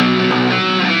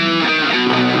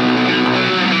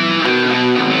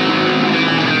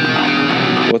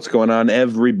going on,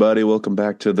 everybody? Welcome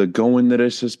back to the Going the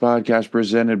Distance podcast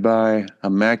presented by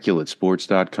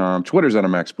ImmaculateSports.com. Twitter's at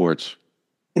ImacSports.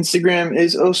 Instagram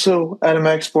is also at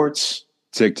ImacSports.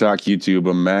 TikTok, YouTube,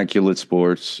 Immaculate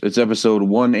Sports. It's episode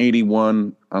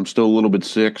 181. I'm still a little bit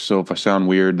sick, so if I sound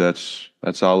weird, that's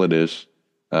all it is.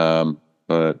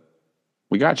 But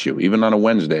we got you. Even on a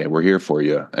Wednesday, we're here for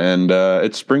you. And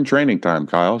it's spring training time,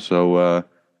 Kyle, so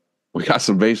we got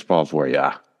some baseball for you.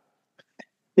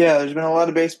 Yeah, there's been a lot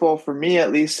of baseball for me,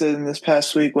 at least in this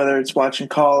past week, whether it's watching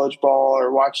college ball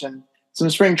or watching some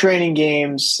spring training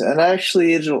games. And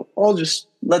actually, I'll just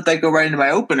let that go right into my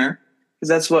opener, because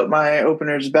that's what my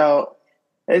opener is about.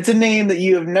 It's a name that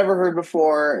you have never heard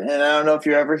before, and I don't know if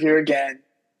you'll ever hear again.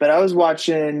 But I was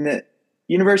watching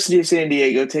University of San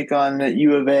Diego take on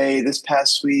U of A this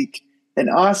past week, and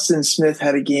Austin Smith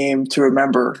had a game to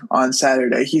remember on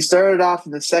Saturday. He started off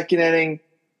in the second inning,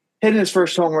 hitting his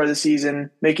first homer of the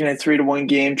season, making it a 3-1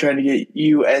 game, trying to get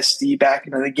USD back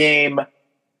into the game.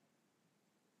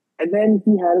 And then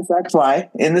he had a sac fly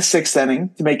in the sixth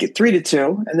inning to make it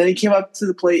 3-2. And then he came up to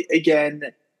the plate again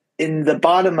in the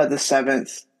bottom of the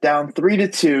seventh, down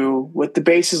 3-2 with the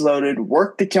bases loaded,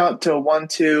 worked the count to a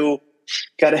 1-2,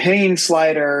 got a hanging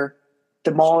slider,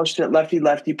 demolished it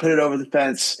lefty-lefty, put it over the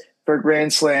fence for a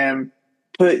grand slam,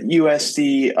 put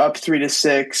USD up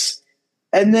 3-6.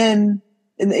 And then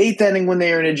in the eighth inning, when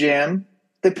they were in a jam,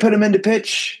 they put him into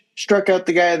pitch, struck out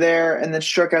the guy there, and then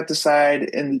struck out the side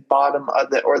in the bottom of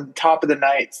the top of the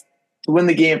ninth to win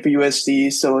the game for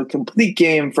USD. So a complete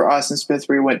game for Austin Smith,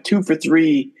 where he went 2 for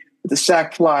 3 with a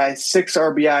sac fly, 6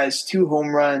 RBIs, 2 home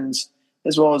runs,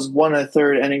 as well as 1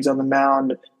 1/3 innings on the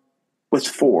mound with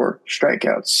 4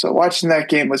 strikeouts. So watching that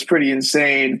game was pretty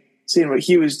insane, seeing what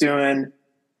he was doing.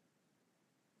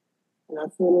 And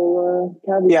that's a little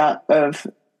caveat of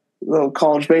little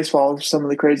college baseball, some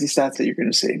of the crazy stats that you're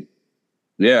going to see.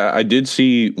 Yeah, I did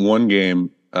see one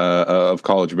game of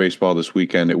college baseball this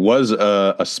weekend. It was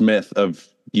a Smith of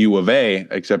U of A,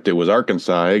 except it was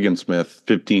Arkansas. Hagen Smith,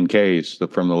 15 Ks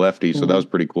from the lefty, so that was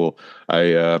pretty cool.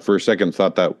 I for a second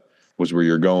thought that was where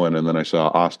you're going, and then I saw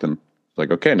Austin. It's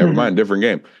like, okay, never mind, different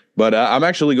game. But I'm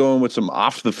actually going with some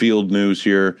off-the-field news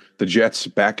here. The Jets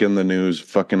back in the news,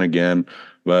 fucking again.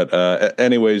 But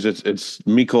anyways, it's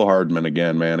Mecole Hardman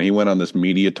again, man. He went on this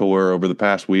media tour over the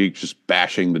past week, just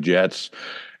bashing the Jets.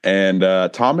 And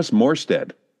Thomas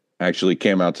Morstead actually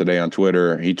came out today on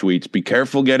Twitter. He tweets, "Be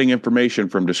careful getting information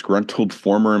from disgruntled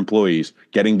former employees.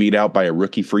 Getting beat out by a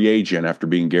rookie free agent after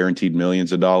being guaranteed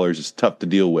millions of dollars is tough to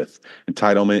deal with.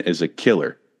 Entitlement is a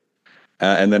killer."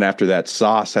 And then after that,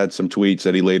 Sauce had some tweets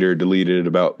that he later deleted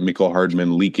about Mecole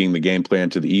Hardman leaking the game plan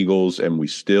to the Eagles, and we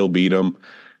still beat him.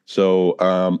 So,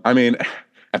 I mean,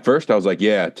 at first I was like,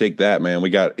 yeah, take that, man. We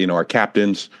got, our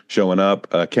captains showing up.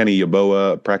 Kenny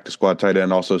Yeboah, practice squad tight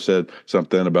end, also said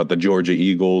something about the Georgia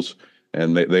Eagles,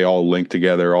 and they all link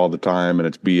together all the time, and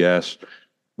it's BS.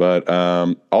 But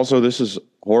also, this is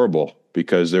horrible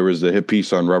because there was the hit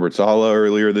piece on Robert Saleh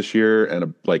earlier this year,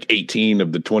 and like 18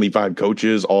 of the 25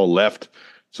 coaches all left.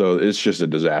 So it's just a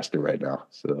disaster right now.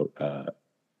 So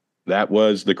that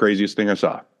was the craziest thing I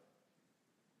saw.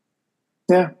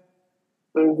 Yeah.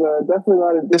 There's definitely a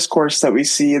lot of discourse that we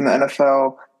see in the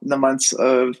NFL in the months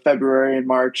of February and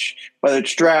March, whether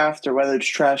it's draft or whether it's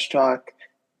trash talk.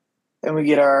 And we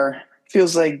get our,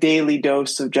 feels like, daily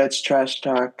dose of Jets trash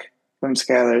talk from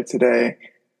Skylar today.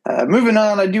 Moving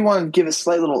on, I do want to give a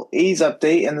slight little A's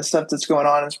update and the stuff that's going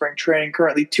on in spring training.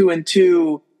 Currently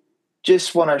 2-2,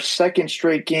 just won our second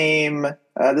straight game.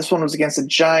 This one was against the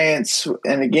Giants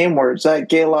in a game where Zach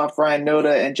Galoff, Ryan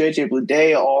Noda, and JJ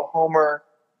Bleday all homer.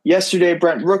 Yesterday,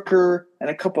 Brent Rooker and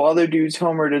a couple other dudes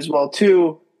homered as well,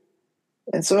 too.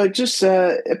 And so it just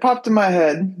it popped in my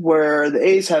head where the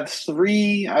A's have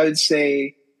 3, I would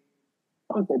say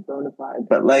bona fide,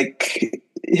 but like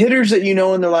hitters that in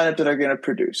their lineup that are going to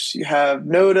produce. You have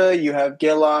Noda, you have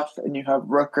Galoff, and you have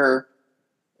Rooker.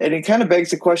 And it kind of begs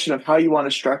the question of how you want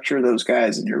to structure those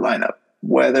guys in your lineup.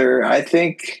 Whether I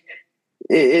think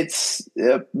it's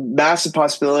a massive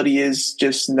possibility is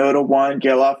just Noda 1,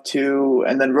 Galoff 2,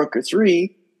 and then Rooker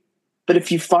 3. But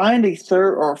if you find a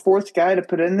third or a fourth guy to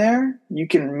put in there, you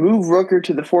can move Rooker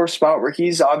to the 4th spot where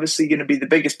he's obviously going to be the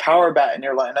biggest power bat in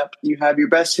your lineup. You have your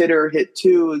best hitter hit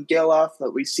 2, Galoff,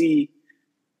 that we see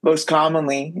most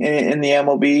commonly in the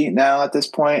MLB now at this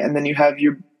point. And then you have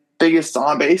your biggest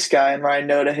on-base guy in Ryan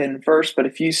Noda hitting first. But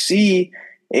if you see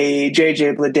a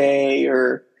JJ Bleday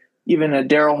or even a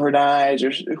Daryl Hernandez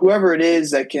or whoever it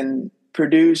is that can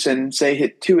produce and, say,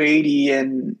 hit 280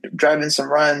 and drive in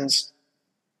some runs,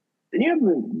 then you have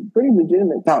a pretty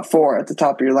legitimate top 4 at the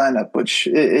top of your lineup, which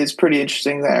is pretty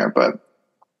interesting there. But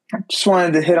Just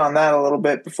wanted to hit on that a little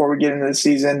bit before we get into the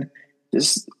season.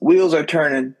 Just wheels are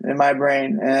turning in my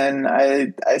brain, and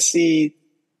I see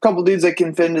a couple dudes that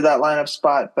can fit into that lineup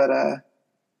spot, but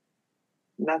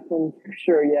nothing for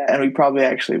sure yet. And we probably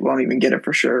actually won't even get it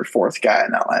for sure fourth guy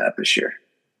in that lineup this year.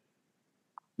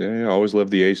 Yeah, I always love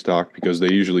the A's talk because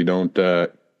they usually don't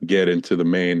get into the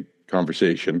main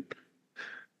conversation.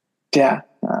 Yeah.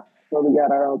 Well, we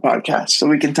got our own podcast, so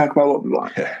we can talk about what we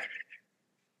want.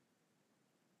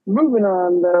 Moving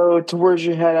on, though, to where's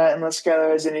your head at, unless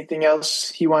Skylar has anything else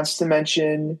he wants to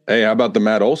mention. Hey, how about the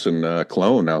Matt Olson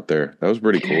clone out there? That was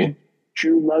pretty cool.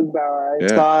 Drew Lugbauer. I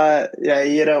saw,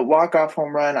 he had a walk-off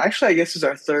home run. Actually, I guess it's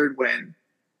our third win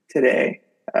today.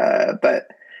 But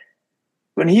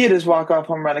when he hit his walk-off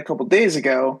home run a couple days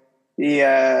ago,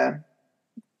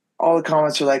 all the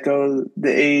comments are like, oh,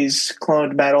 the A's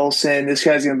cloned Matt Olson. This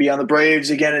guy's going to be on the Braves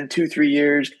again in 2-3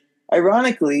 years.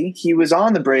 Ironically, he was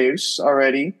on the Braves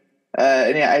already.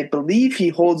 And I believe he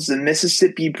holds the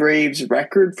Mississippi Braves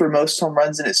record for most home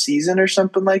runs in a season or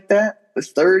something like that with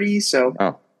 30. So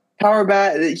power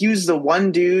bat. He was the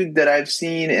one dude that I've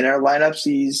seen in our lineups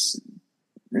these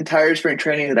entire spring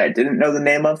training that I didn't know the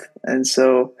name of. And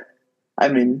so, I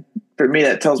mean, for me,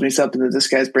 that tells me something that this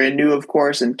guy's brand new, of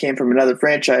course, and came from another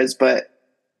franchise. But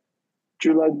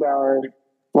Drew Lugbauer,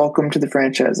 welcome to the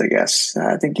franchise, I guess.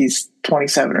 I think he's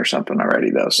 27 or something already,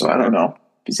 though, so I don't know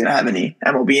if he's going to have any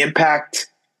MLB impact.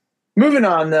 Moving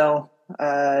on, though,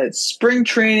 spring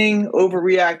training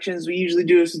overreactions. We usually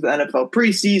do this with the NFL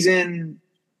preseason.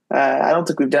 I don't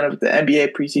think we've done it with the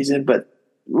NBA preseason, but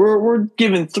we're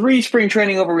giving 3 spring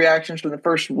training overreactions for the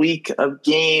first week of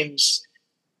games.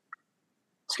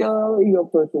 I'll let you go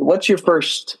first. What's your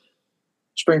first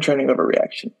spring training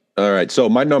overreaction? All right. So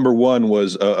my number one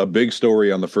was a big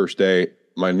story on the first day.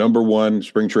 My number one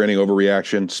spring training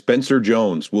overreaction, Spencer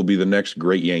Jones will be the next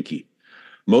great Yankee.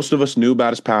 Most of us knew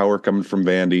about his power coming from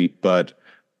Vandy, but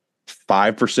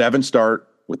 5-for-7 start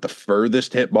with the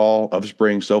furthest hit ball of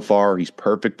spring so far. He's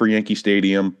perfect for Yankee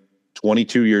Stadium,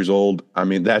 22 years old. I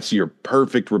mean, that's your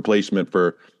perfect replacement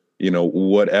for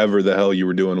whatever the hell you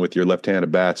were doing with your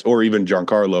left-handed bats, or even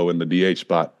Giancarlo in the DH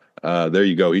spot. There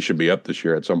you go. He should be up this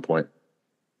year at some point.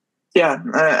 Yeah,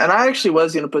 and I actually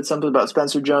was going to put something about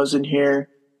Spencer Jones in here,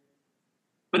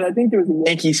 but I think there was a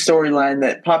Yankee storyline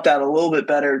that popped out a little bit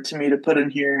better to me to put in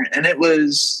here, and it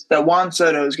was that Juan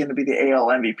Soto is going to be the AL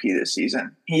MVP this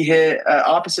season. He hit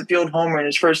opposite field homer in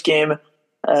his first game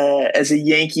as a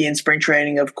Yankee in spring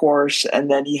training, of course,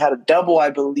 and then he had a double, I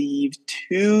believe,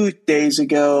 2 days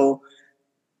ago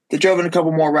that drove in a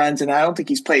couple more runs, and I don't think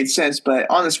he's played since, but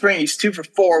on the spring, he's 2 for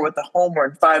 4 with a homer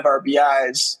and 5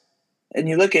 RBIs. And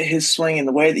you look at his swing and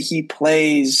the way that he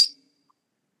plays,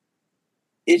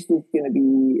 it's just going to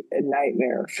be a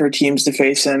nightmare for teams to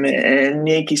face him in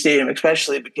Yankee Stadium,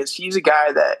 especially because he's a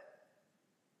guy that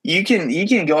you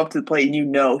can go up to the plate and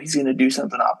he's going to do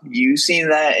something off. You've seen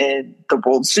that in the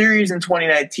World Series in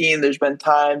 2019. There's been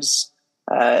times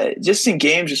just in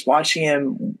games, just watching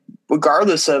him,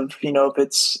 regardless of, if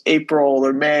it's April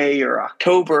or May or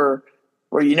October,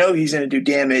 where he's going to do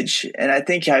damage. And I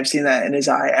think I've seen that in his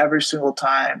eye every single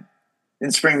time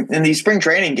in these spring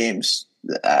training games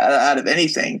out of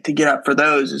anything. To get up for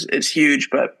those is huge.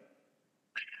 But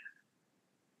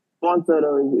Juan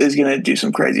Soto is going to do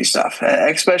some crazy stuff,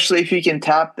 especially if he can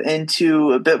tap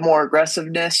into a bit more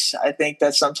aggressiveness. I think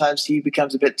that sometimes he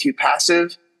becomes a bit too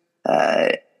passive.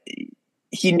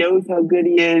 He knows how good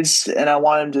he is, and I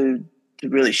want him to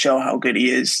really show how good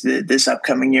he is this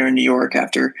upcoming year in New York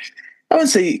after – I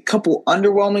wouldn't say a couple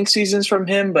underwhelming seasons from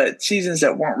him, but seasons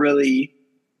that weren't really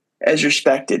as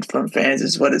respected from fans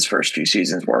as what his first few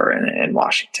seasons were in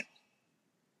Washington.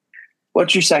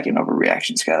 What's your second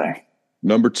overreaction, Skyler?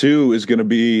 Number 2 is going to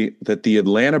be that the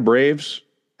Atlanta Braves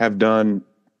have done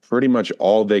pretty much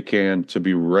all they can to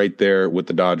be right there with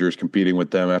the Dodgers, competing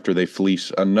with them after they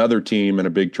fleece another team in a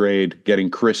big trade, getting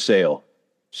Chris Sale.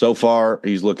 So far,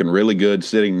 he's looking really good,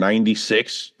 sitting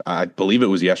 96. I believe it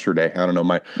was yesterday. I don't know.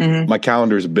 My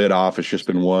calendar's a bit off. It's just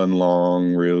been one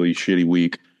long, really shitty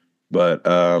week. But,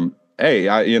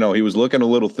 hey, he was looking a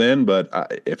little thin,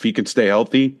 but if he could stay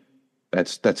healthy,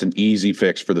 that's an easy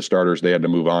fix for the starters they had to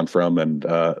move on from. And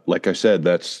like I said,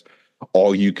 that's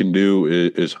all you can do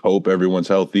is hope everyone's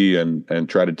healthy and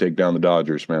try to take down the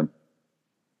Dodgers, man.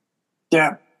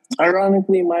 Yeah.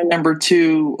 Ironically, my number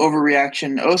 2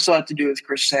 overreaction also had to do with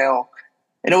Chris Sale.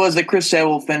 And it was that Chris Sale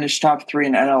will finish top 3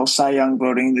 in NL Cy Young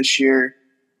voting this year.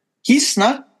 He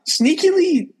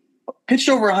sneakily pitched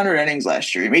over 100 innings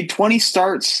last year. He made 20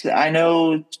 starts. I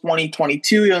know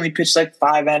 2022, he only pitched like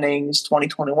 5 innings.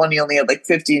 2021, he only had like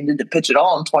 50 and didn't pitch at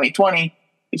all in 2020.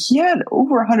 he had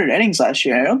over 100 innings last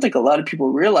year. I don't think a lot of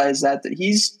people realize that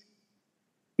he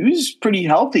was pretty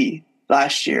healthy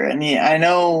last year. I mean, I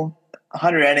know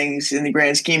 100 innings in the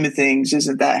grand scheme of things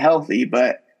isn't that healthy,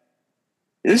 but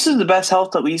this is the best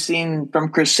health that we've seen from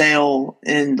Chris Sale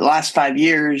in the last 5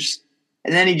 years.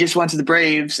 And then he just went to the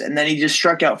Braves, and then he just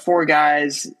struck out 4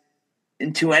 guys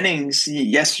in 2 innings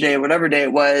yesterday, whatever day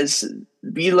it was.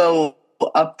 Velo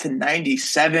up to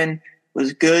 97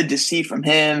 was good to see from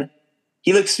him.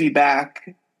 He looks to be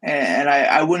back, and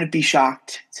I wouldn't be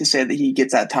shocked to say that he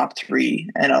gets that top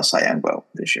 3 NL Cy Young vote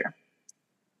this year.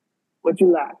 What's your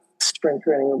last spring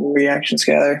training overreaction,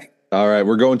 Skyler? All right,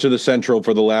 we're going to the Central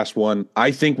for the last one.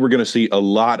 I think we're going to see a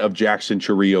lot of Jackson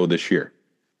Chourio this year.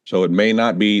 So it may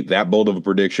not be that bold of a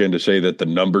prediction to say that the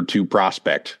number 2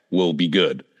 prospect will be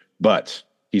good, but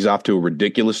he's off to a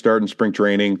ridiculous start in spring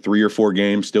training, 3 or 4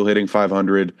 games, still hitting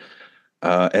 500.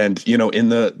 And, you know, in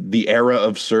the era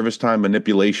of service time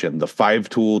manipulation, the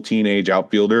 5-tool teenage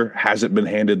outfielder hasn't been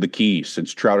handed the keys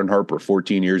since Trout and Harper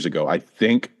 14 years ago. I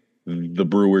think the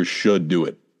Brewers should do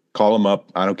it. Call him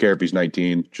up. I don't care if he's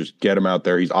 19. Just get him out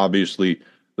there. He's obviously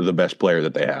the best player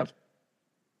that they have.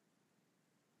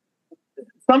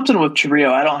 Something with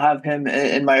Chourio, I don't have him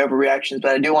in my overreactions,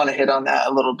 but I do want to hit on that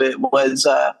a little bit, was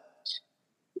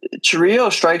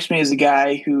Chourio strikes me as a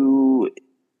guy who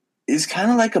is kind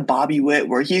of like a Bobby Witt,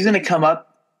 where he's going to come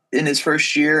up in his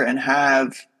first year and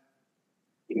have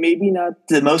maybe not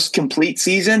the most complete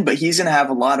season, but he's going to have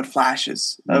a lot of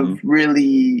flashes of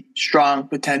really strong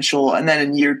potential. And then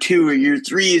in year 2 or year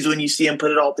 3 is when you see him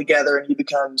put it all together and he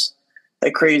becomes a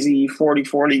crazy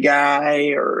 40-40 guy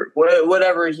or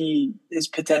whatever his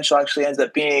potential actually ends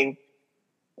up being.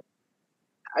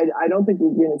 I don't think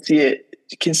we're going to see it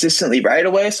consistently right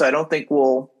away. So I don't think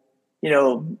we'll,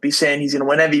 be saying he's going to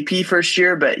win MVP first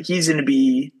year, but he's going to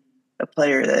be a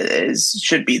player that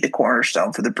should be the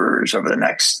cornerstone for the Brewers over the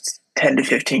next 10 to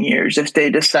 15 years if they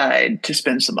decide to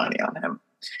spend some money on him.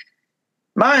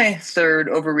 My third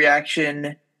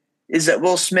overreaction is that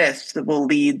Will Smith will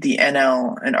lead the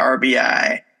NL in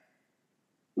RBI.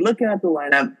 Looking at the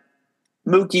lineup,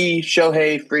 Mookie,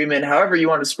 Shohei, Freeman, however you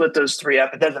want to split those 3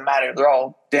 up, it doesn't matter. They're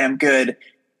all damn good.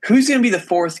 Who's going to be the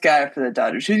 4th guy for the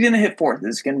Dodgers? Who's going to hit 4th?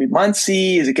 Is it going to be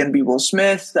Muncy? Is it going to be Will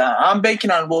Smith? I'm banking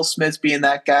on Will Smith being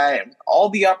that guy. And all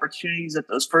the opportunities that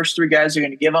those first 3 guys are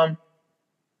going to give him,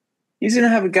 he's going to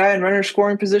have a guy in runner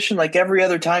scoring position like every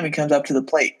other time he comes up to the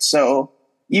plate. So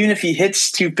even if he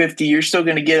hits 250, you're still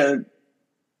going to get a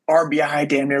RBI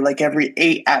damn near like every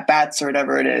 8 at-bats or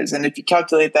whatever it is. And if you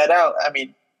calculate that out, I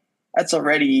mean, that's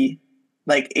already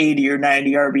like 80 or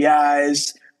 90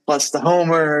 RBIs plus the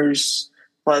homers,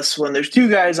 plus when there's 2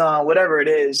 guys on, whatever it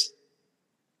is.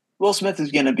 Will Smith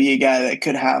is going to be a guy that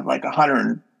could have like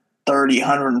 130,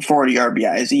 140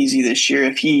 RBIs easy this year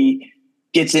if he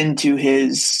gets into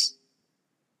his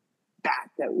bat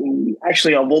that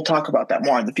we'll talk about that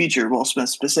more in the future, Will Smith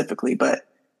specifically, but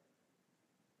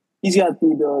he's got the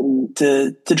ability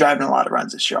to drive in a lot of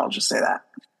runs this year. I'll just say that.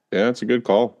 Yeah, it's a good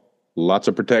call. Lots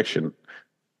of protection.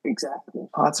 Exactly.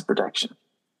 Lots of protection.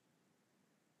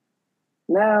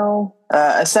 Now,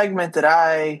 a segment that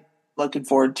I looking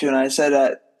forward to, and I said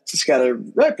that to Skyler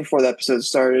right before the episode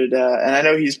started, and I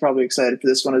know he's probably excited for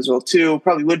this one as well too.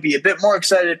 Probably would be a bit more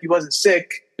excited if he wasn't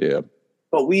sick. Yeah.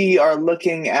 But we are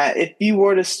looking at, if you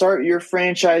were to start your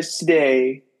franchise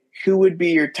today, who would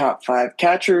be your top 5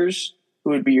 catchers?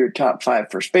 Who would be your top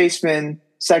 5 first baseman,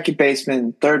 second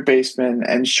baseman, third baseman,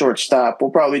 and shortstop?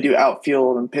 We'll probably do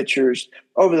outfield and pitchers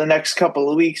over the next couple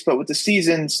of weeks. But with the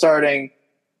season starting,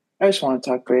 I just want to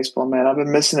talk baseball, man. I've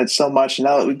been missing it so much.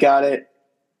 Now that we got it,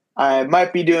 I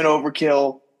might be doing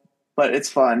overkill, but it's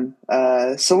fun.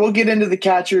 So we'll get into the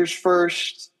catchers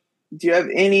first. Do you have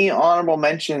any honorable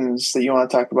mentions that you want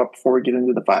to talk about before we get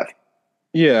into the 5?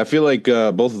 Yeah, I feel like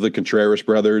both of the Contreras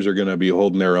brothers are going to be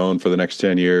holding their own for the next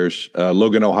 10 years.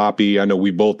 Logan O'Hoppe, I know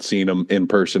we've both seen him in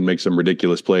person make some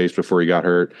ridiculous plays before he got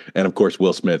hurt. And, of course,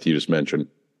 Will Smith, you just mentioned.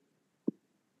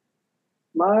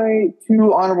 My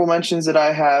 2 honorable mentions that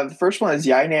I have, the first one is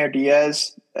Yainer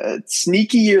Diaz.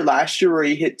 Sneaky year last year where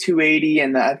he hit 280,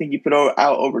 and I think he put out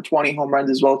over 20 home runs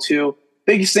as well, too.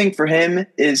 Biggest thing for him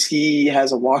is he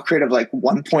has a walk rate of like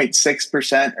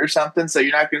 1.6% or something, so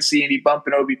you're not going to see any bump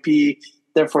in OBP.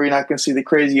 Therefore, you're not going to see the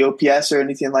crazy OPS or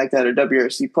anything like that or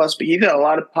WRC+. But he's got a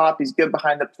lot of pop. He's good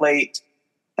behind the plate.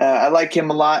 I like him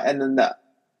a lot. And then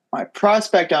my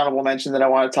prospect honorable mention that I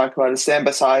want to talk about is Sam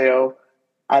Basayo.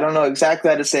 I don't know exactly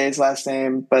how to say his last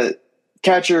name, but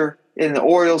catcher in the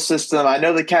Orioles system. I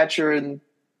know the catcher in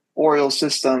Orioles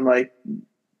system, like,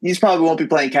 he's probably won't be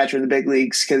playing catcher in the big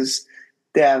leagues because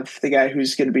they have the guy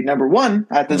who's going to be number one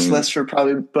at this list for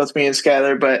probably both me and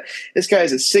Skyler. But this guy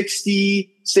is a 60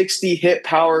 hit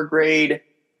power grade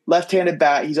left-handed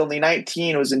bat. He's only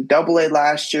 19, was in Double-A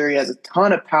last year. He has a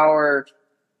ton of power.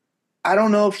 I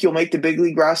don't know if he'll make the big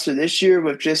league roster this year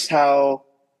with just how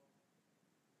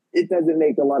it doesn't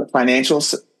make a lot of financial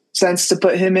sense to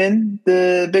put him in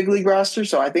the big league roster.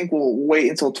 So I think we'll wait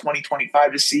until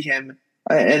 2025 to see him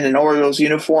in an Orioles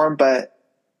uniform. But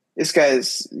this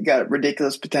guy's got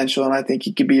ridiculous potential, and I think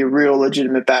he could be a real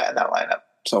legitimate bat in that lineup.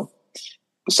 So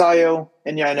Basayo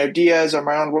and Yainer Diaz are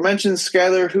my honorable mentions.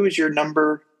 Skyler, who is your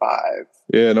number 5?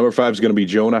 Yeah, number 5 is going to be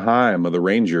Jonah Heim of the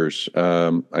Rangers,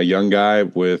 a young guy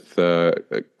with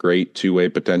a great two-way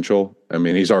potential. I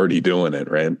mean, he's already doing it,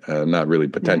 right? Not really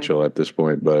potential at this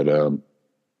point, but,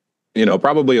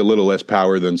 probably a little less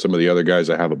power than some of the other guys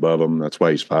I have above him. That's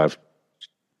why he's 5.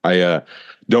 I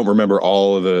don't remember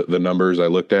all of the numbers I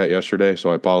looked at yesterday,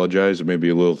 so I apologize. It may be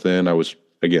a little thin. I was,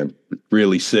 again,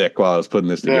 really sick while I was putting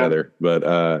this together. But,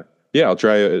 I'll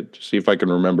try to see if I can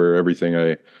remember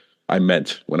everything I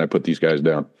meant when I put these guys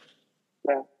down.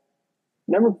 Yeah.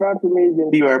 Number 5 for me is going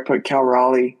to be where I put Cal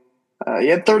Raleigh. He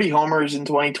had 30 homers in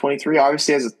 2023.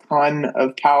 Obviously has a ton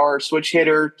of power. Switch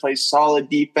hitter, plays solid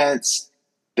defense.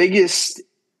 Biggest,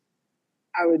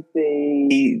 I would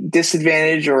say,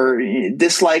 disadvantage or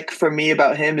dislike for me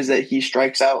about him is that he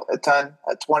strikes out a ton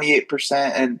at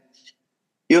 28%. And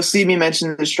you'll see me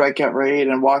mention the strikeout rate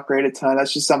and walk rate a ton.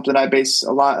 That's just something I base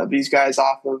a lot of these guys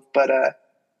off of. But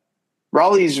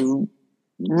Raleigh's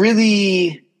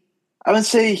really, I would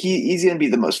say he's going to be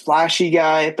the most flashy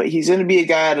guy, but he's going to be a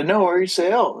guy out of nowhere. You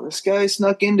say, oh, this guy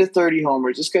snuck into 30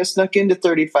 homers. This guy snuck into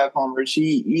 35 homers.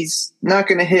 He's not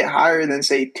going to hit higher than,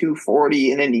 say,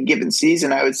 240 in any given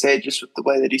season, I would say, just with the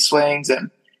way that he swings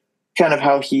and kind of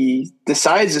how he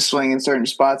decides to swing in certain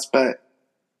spots. But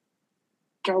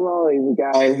Cal Raleigh is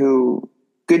a guy who,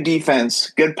 good defense,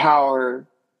 good power,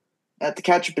 at the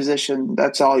catcher position,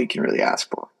 that's all you can really ask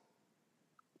for.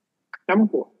 Number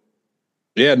 4.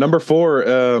 Yeah, number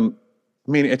 4.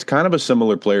 It's kind of a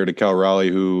similar player to Cal Raleigh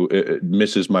who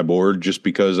misses my board just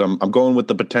because I'm going with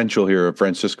the potential here of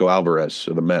Francisco Alvarez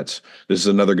of the Mets. This is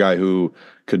another guy who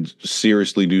could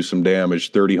seriously do some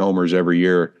damage. 30 homers every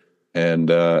year, and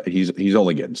he's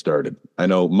only getting started. I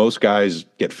know most guys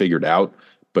get figured out,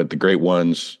 but the great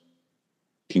ones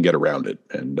can get around it.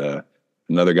 And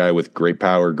another guy with great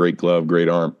power, great glove, great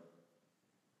arm.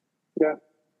 Yeah.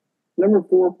 Number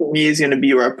 4 for me is going to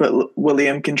be where I put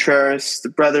William Contreras, the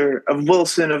brother of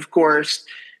Wilson, of course.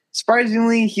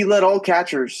 Surprisingly, he led all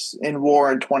catchers in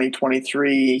WAR in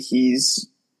 2023. He's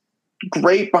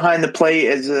great behind the plate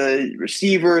as a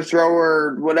receiver,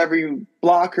 thrower, whatever you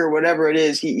blocker, whatever it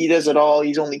is. He does it all.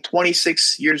 He's only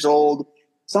 26 years old.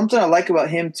 Something I like about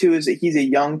him, too, is that he's a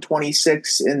young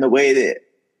 26 in the way that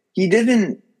he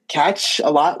didn't catch a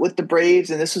lot with the Braves,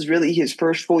 and this was really his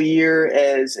first full year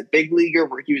as a big leaguer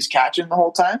where he was catching the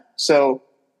whole time. So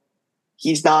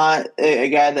he's not a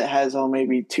guy that has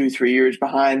maybe 2-3 years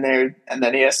behind there, and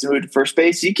then he has to move to first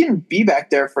base. He can be back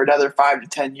there for another 5 to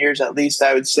 10 years at least,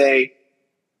 I would say.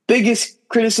 Biggest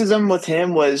criticism with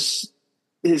him was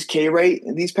his K rate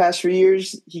in these past 3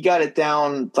 years. He got it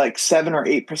down like 7 or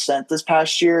 8% this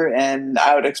past year, and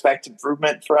I would expect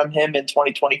improvement from him in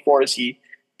 2024 as he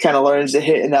kind of learns to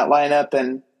hit in that lineup.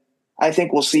 And I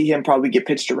think we'll see him probably get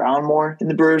pitched around more in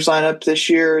the Brewers lineup this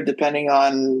year, depending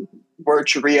on where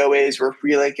Chirrillo is, where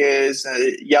Frelick is,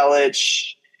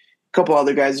 Yelich, a couple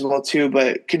other guys as well too.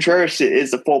 But Contreras is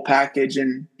the full package,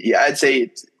 and yeah, I'd say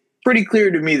it's pretty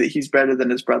clear to me that he's better than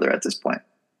his brother at this point.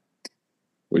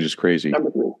 Which is crazy.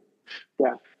 Number 3.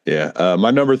 Yeah. Yeah.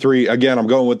 My number 3, again, I'm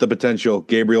going with the potential,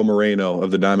 Gabriel Moreno of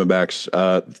the Diamondbacks.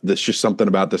 There's just something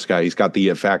about this guy. He's got the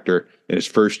it factor in his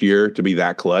first year to be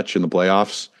that clutch in the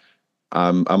playoffs.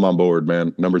 I'm on board,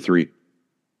 man. Number 3.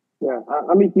 Yeah,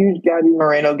 I'm a huge Gabriel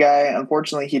Moreno guy.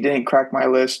 Unfortunately, he didn't crack my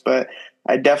list, but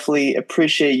I definitely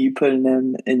appreciate you putting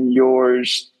him in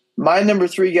yours. My number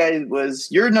 3 guy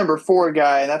was your number 4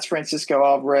 guy, and that's Francisco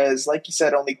Alvarez. Like you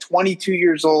said, only 22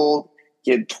 years old. He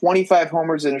had 25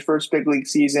 homers in his first big league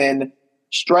season,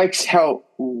 strikes out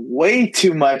way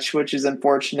too much, which is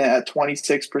unfortunate at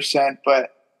 26%. But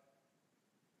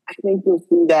I think we'll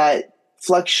see that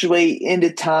fluctuate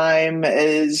into time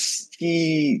as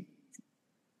he,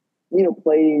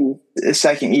 plays a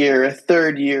second year, a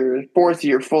third year, a fourth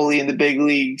year fully in the big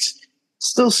leagues.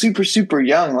 Still super, super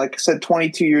young. Like I said,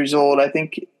 22 years old. I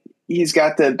think he's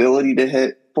got the ability to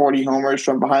hit 40 homers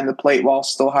from behind the plate while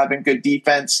still having good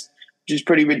defense, which is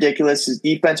pretty ridiculous. His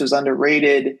defense was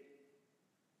underrated.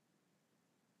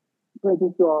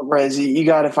 Francisco Alvarez, you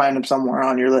got to find him somewhere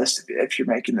on your list if you're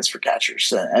making this for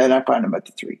catchers, and I find him at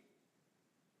the 3.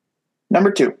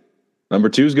 Number 2. Number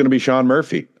 2 is going to be Sean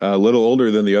Murphy, a little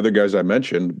older than the other guys I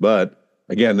mentioned, but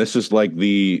again, this is like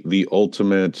the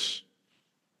ultimate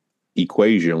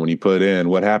equation when you put in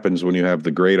what happens when you have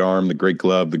the great arm, the great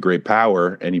glove, the great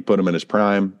power, and you put him in his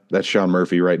prime. That's Sean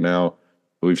Murphy right now.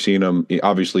 We've seen him.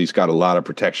 Obviously, he's got a lot of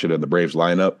protection in the Braves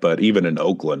lineup, but even in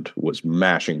Oakland was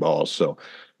mashing balls. So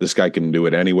this guy can do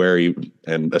it anywhere,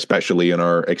 and especially in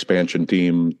our expansion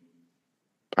team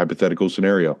hypothetical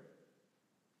scenario.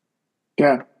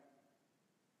 Yeah.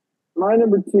 My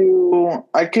number 2,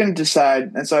 I couldn't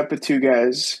decide, and so I put 2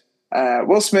 guys.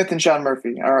 Will Smith and Sean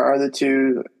Murphy are the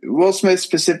 2. Will Smith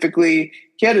specifically,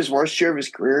 he had his worst year of his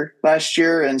career last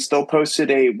year and still posted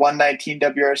a 119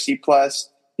 WRC plus.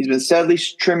 He's been steadily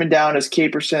trimming down his K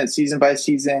percent season by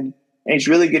season, and he's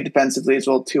really good defensively as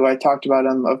well too. I talked about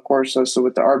him, of course, also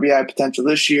with the RBI potential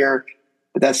this year,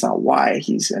 but that's not why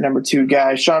he's a number 2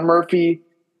 guy. Sean Murphy,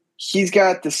 he's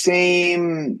got the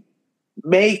same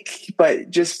make, but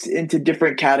just into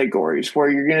different categories where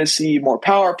you're going to see more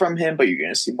power from him, but you're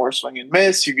going to see more swing and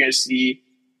miss. You're going to see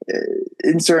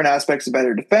in certain aspects a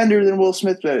better defender than Will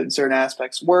Smith, but in certain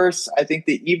aspects worse. I think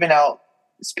they even out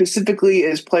specifically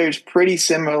as players pretty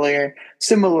similarly.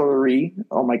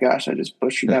 Oh my gosh, I just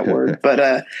butchered that word.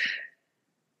 But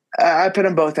I put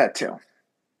them both at 2.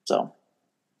 So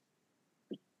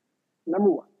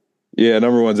number 1. Yeah,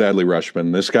 number 1's Adley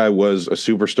Rutschman. This guy was a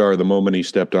superstar the moment he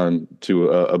stepped on to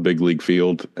a big league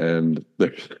field, and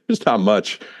there's not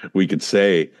much we could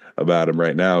say about him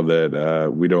right now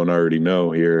that we don't already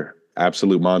know here.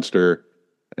 Absolute monster,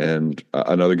 and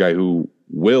another guy who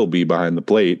will be behind the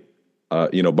plate,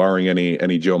 barring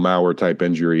any Joe Mauer type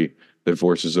injury that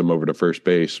forces him over to first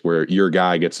base, where your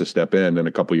guy gets to step in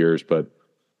a couple years. But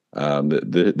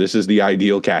this is the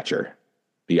ideal catcher.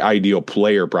 The ideal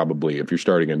player, probably, if you're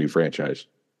starting a new franchise.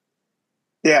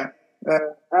 Yeah.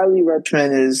 Adley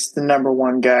Rutschman is the number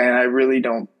 1 guy, and I really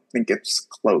don't think it's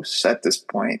close at this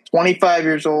point. 25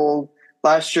 years old.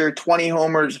 Last year, 20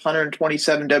 homers,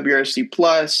 127 WRC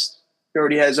plus. He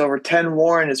already has over 10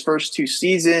 WAR in his first 2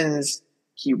 seasons.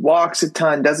 He walks a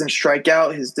ton, doesn't strike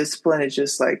out. His discipline is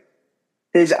just like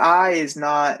 – his eye is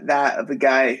not that of a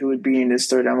guy who would be in his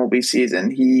 3rd MLB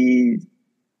season. He –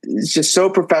 is just so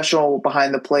professional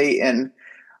behind the plate. And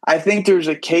I think there's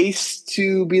a case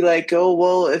to be like, oh,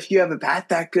 well, if you have a bat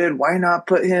that good, why not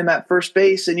put him at first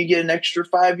base and you get an extra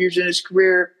 5 years in his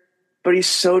career? But he's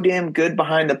so damn good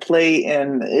behind the plate.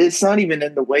 And it's not even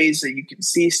in the ways that you can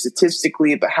see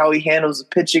statistically, but how he handles the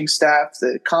pitching staff,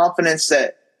 the confidence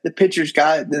that the pitchers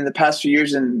got in the past few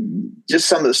years, and just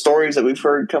some of the stories that we've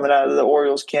heard coming out of the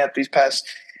Orioles camp these past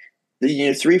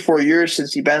 3-4 years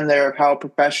since he's been there, of how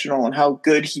professional and how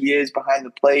good he is behind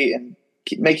the plate and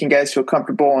making guys feel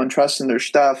comfortable and trusting their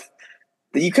stuff,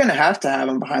 that you kind of have to have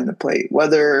him behind the plate,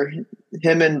 whether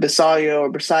him and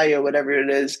Basayo, whatever it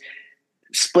is,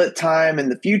 split time in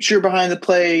the future behind the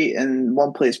plate and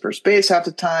one plays first base half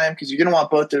the time, because you're going to want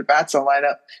both their bats on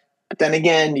lineup. But then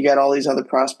again, you got all these other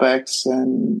prospects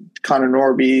and Connor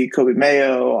Norby, Kobe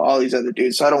Mayo, all these other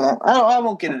dudes. So I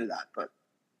won't get into that, but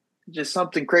just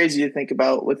something crazy to think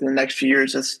about within the next few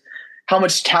years is how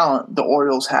much talent the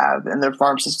Orioles have in their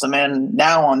farm system and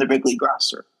now on the big league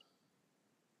roster.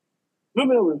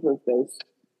 Moving over to first base.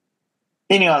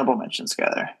 Any honorable mentions,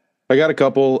 Skyler? I got a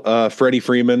couple. Freddie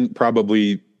Freeman,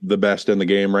 probably the best in the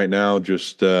game right now.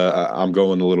 Just I'm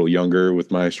going a little younger with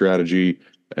my strategy.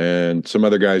 And some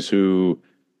other guys who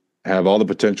have all the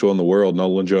potential in the world.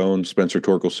 Nolan Jones, Spencer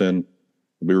Torkelson.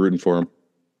 I'll be rooting for him.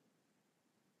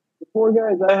 The 4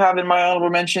 guys I have in my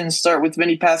honorable mentions start with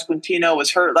Vinny Pasquantino.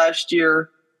 Was hurt last year.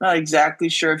 Not exactly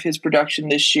sure of his production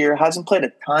this year. Hasn't played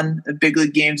a ton of big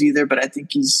league games either, but I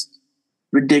think he's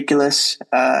ridiculous.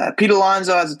 Pete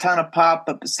Alonso has a ton of pop,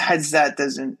 but besides that,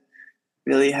 doesn't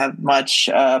really have much.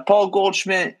 Paul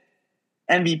Goldschmidt,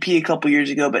 MVP a couple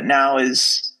years ago, but now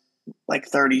is like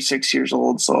 36 years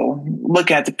old. So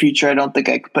looking at the future, I don't think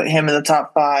I could put him in the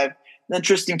top 5. Then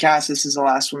Tristan Cassis is the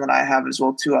last one that I have as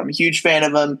well, too. I'm a huge fan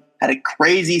of him. Had a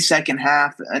crazy second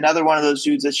half. Another one of those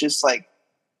dudes that's just like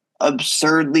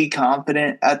absurdly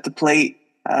confident at the plate.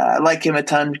 I like him a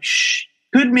ton.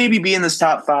 Could maybe be in this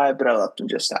top 5, but I left him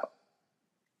just out.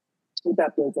 With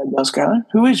that being said, Skyler,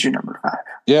 who is your number 5?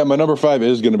 Yeah, my number 5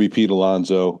 is going to be Pete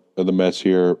Alonso of the Mets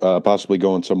here, possibly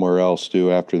going somewhere else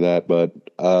too after that. But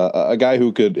a guy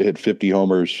who could hit 50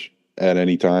 homers at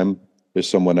any time is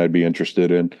someone I'd be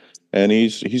interested in. And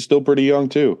he's still pretty young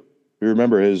too. You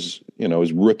remember his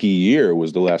rookie year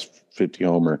was the last 50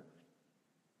 homer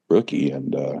rookie,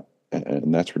 and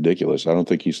that's ridiculous. I don't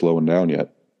think he's slowing down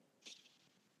yet.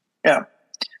 Yeah.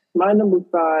 My number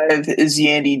 5 is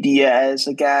Yandy Diaz,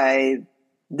 a guy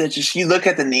that just, you look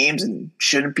at the names and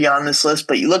shouldn't be on this list,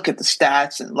 but you look at the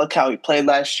stats and look how he played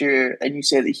last year, and you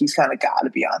say that he's kind of got to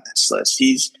be on this list.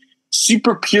 He's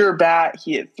super pure bat.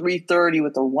 He hit 330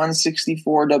 with a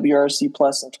 164 WRC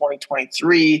plus in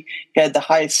 2023. He had the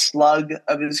highest slug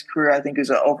of his career. I think it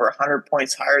was over 100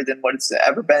 points higher than what it's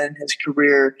ever been in his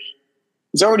career.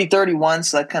 He's already 31,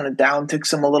 so that kind of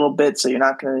downticks him a little bit. So you're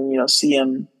not going to, see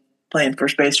him playing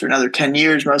first base for another 10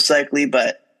 years, most likely.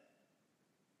 But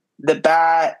the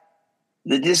bat,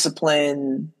 the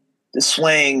discipline, the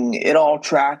swing, it all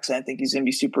tracks. I think he's going to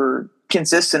be super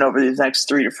consistent over these next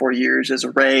 3 to 4 years as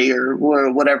a Ray or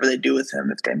whatever they do with him.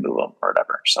 It's going to move him or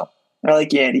whatever. So I like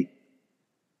Yandy.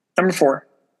 Number 4.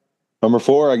 Number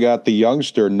 4, I got the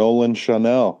youngster, Nolan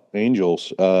Chanel,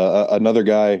 Angels. Another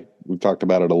guy, we've talked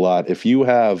about it a lot. If you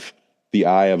have the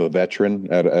eye of a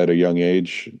veteran at a young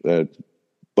age, that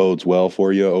bodes well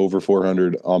for you. Over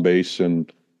 400 on base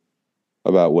and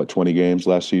about 20 games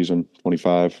last season,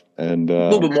 25. And a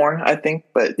little bit more, I think.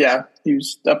 But yeah, he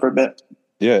was up for a bit.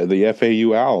 Yeah, the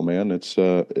FAU Owl, man. It's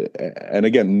and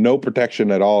again, no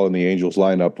protection at all in the Angels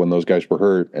lineup when those guys were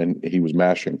hurt and he was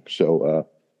mashing. So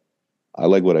I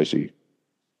like what I see.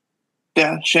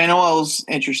 Yeah, Shanoel's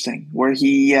interesting. Where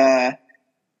he, I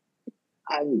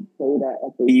played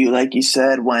at FAU, like you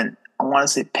said, went, I want to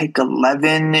say, pick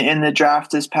 11 in the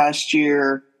draft this past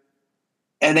year,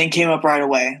 and then came up right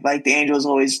away, like the Angels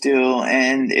always do.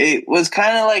 And it was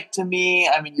kind of like, to me,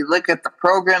 I mean, you look at the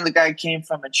program the guy came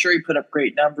from, and sure, he put up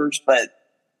great numbers, but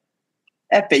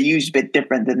FAU's a bit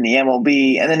different than the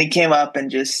MLB. And then he came up and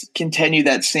just continued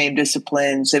that same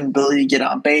discipline, same ability to get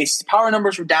on base. The power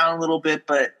numbers were down a little bit,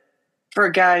 but for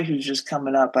a guy who's just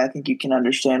coming up, I think you can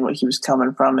understand what he was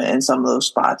coming from in some of those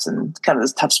spots and kind of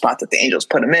this tough spot that the Angels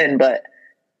put him in. But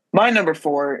my number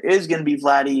 4 is going to be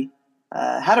Vladdy.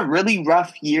 Had a really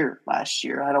rough year last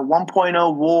year. Had a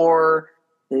 1.0 WAR.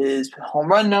 His home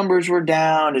run numbers were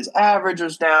down. His average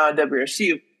was down.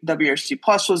 WRC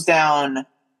plus was down.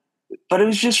 But it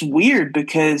was just weird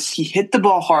because he hit the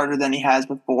ball harder than he has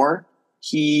before.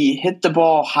 He hit the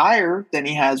ball higher than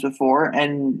he has before,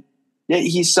 and yet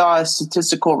he saw a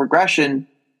statistical regression.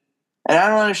 And I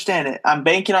don't understand it. I'm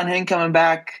banking on him coming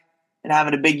back and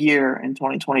having a big year in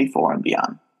 2024 and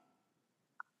beyond.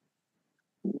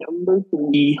 Number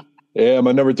 3. Yeah,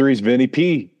 my number 3 is Vinny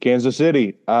P, Kansas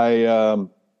City. I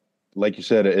like you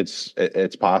said,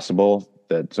 it's possible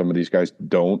that some of these guys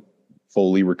don't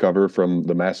fully recover from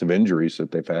the massive injuries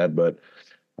that they've had, but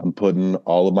I'm putting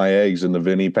all of my eggs in the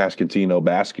Vinny Pasquantino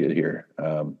basket here.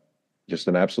 Just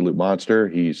an absolute monster.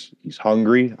 He's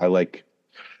hungry. I like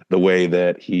the way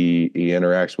that he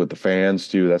interacts with the fans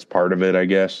too. That's part of it, I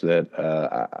guess.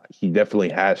 That he definitely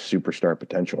has superstar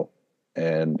potential,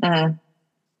 and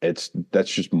that's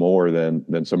just more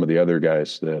than some of the other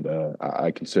guys that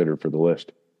I consider for the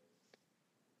list.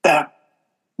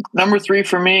 Number 3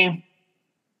 for me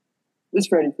is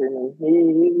Freddie Freeman.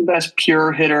 He's the best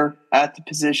pure hitter at the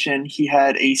position. He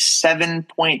had a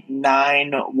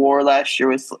 7.9 WAR last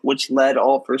year, which led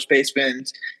all first basemen.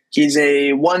 He's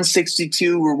a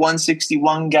 162 or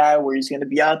 161 guy where he's going to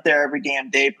be out there every damn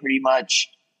day pretty much.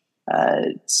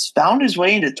 Found his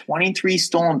way into 23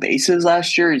 stolen bases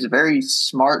last year. He's a very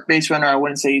smart base runner. I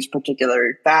wouldn't say he's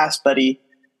particularly fast, but he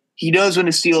knows when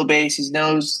to steal a base. He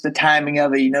knows the timing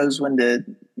of it. He knows when to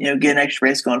get an extra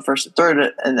base going first and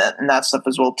third, and that stuff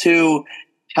as well too.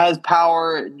 Has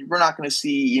power. We're not going to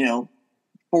see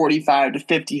 45 to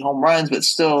 50 home runs, but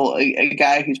still a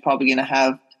guy who's probably going to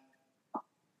have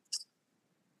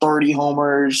 30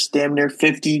 homers, damn near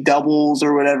 50 doubles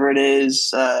or whatever it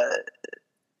is.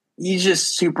 He's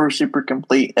just super, super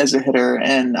complete as a hitter,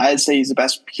 and I'd say he's the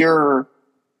best pure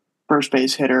first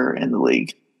base hitter in the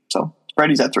league. So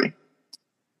Freddie's at 3.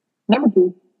 Number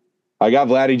 2. I got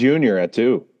Vladdy Jr. at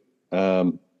 2.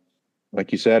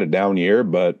 Like you said, a down year,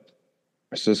 but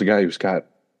this is a guy who's got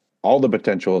all the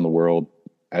potential in the world,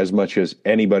 as much as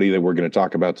anybody that we're going to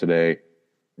talk about today.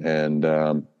 And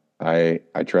I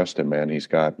trust him, man. He's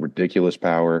got ridiculous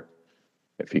power.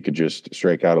 If he could just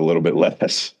strike out a little bit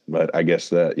less, but I guess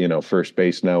that, first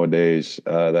base nowadays,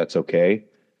 that's okay.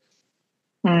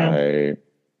 I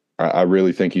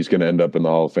really think he's going to end up in the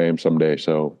Hall of Fame someday.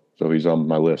 So he's on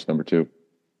my list, number 2.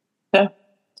 Yeah.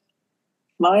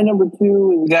 My number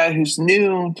 2 is a guy who's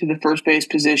new to the first base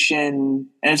position,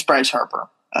 and it's Bryce Harper.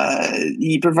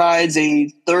 He provides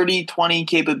a 30-20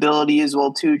 capability as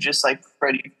well too, just like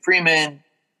Freddie Freeman.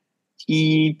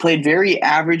 He played very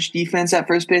average defense at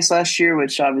first base last year,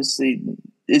 which obviously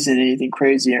isn't anything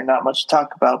crazy or not much to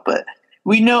talk about, but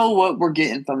we know what we're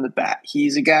getting from the bat.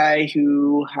 He's a guy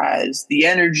who has the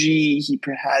energy. He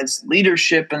has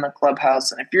leadership in the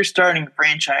clubhouse. And if you're starting a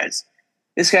franchise,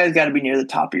 this guy's got to be near the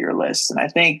top of your list. And I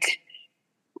think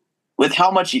with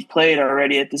how much he's played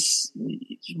already at this,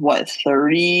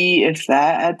 30, if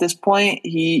that, at this point,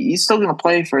 he's still going to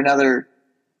play for another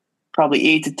probably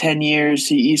 8 to 10 years.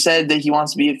 He said that he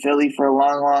wants to be a Philly for a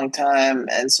long, long time.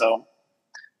 And so,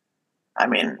 I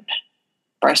mean,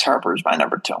 Bryce Harper is my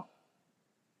number 2.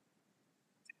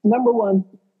 Number 1.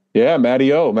 Yeah, Matt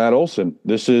Olson.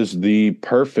 This is the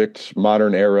perfect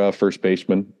modern era first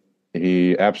baseman.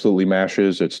 He absolutely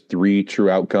mashes. It's 3 true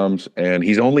outcomes, and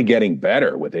he's only getting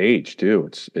better with age too.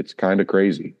 It's kind of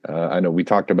crazy. I know we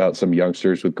talked about some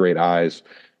youngsters with great eyes.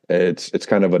 It's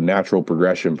kind of a natural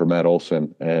progression for Matt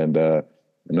Olson, and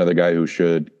another guy who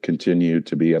should continue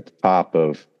to be at the top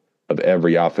of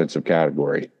every offensive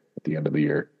category at the end of the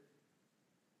year.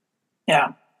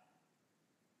 Yeah.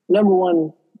 Number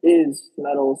 1 is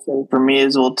Matt Olson for me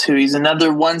as well too. He's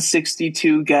another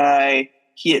 162 guy.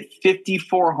 He hit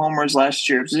 54 homers last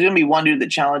year. So there's going to be one dude that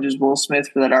challenges Will Smith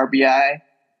for that RBI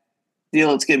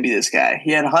deal. It's going to be this guy. He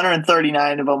had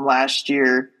 139 of them last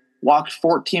year, walked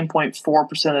 14.4%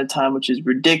 of the time, which is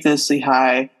ridiculously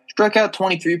high. Struck out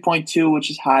 23.2, which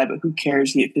is high, but who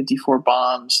cares? He hit 54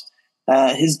 bombs.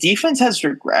 His defense has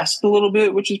regressed a little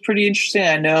bit, which is pretty interesting.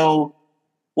 I know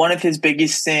one of his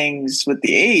biggest things with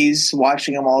the A's,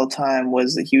 watching him all the time,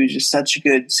 was that he was just such a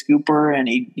good scooper, and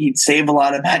he'd save a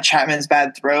lot of Matt Chapman's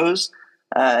bad throws.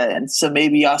 And so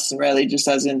maybe Austin Riley just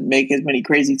doesn't make as many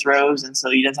crazy throws, and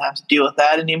so he doesn't have to deal with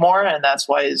that anymore. And that's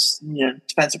why his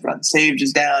defensive run saved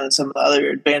is down and some of the other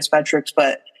advanced metrics.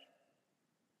 But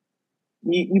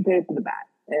you pay for the bat,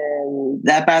 and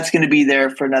that bat's going to be there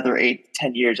for another 8 to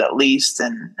 10 years at least.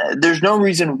 And there's no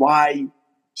reason why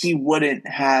he wouldn't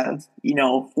have,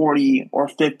 40 or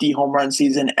 50 home run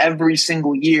season every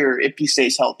single year if he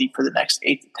stays healthy for the next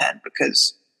 8 to 10,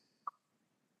 because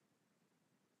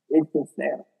it's just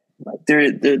there. Like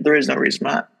there is no reason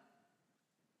not.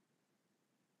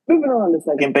 Moving on to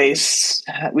second base,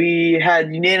 we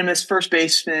had unanimous first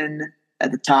baseman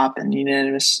at the top and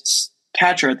unanimous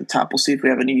catcher at the top. We'll see if we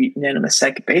have any unanimous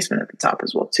second baseman at the top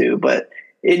as well too. But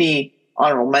any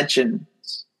honorable mentions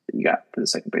that you got for the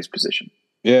second base position?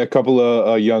 Yeah, a couple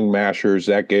of young mashers,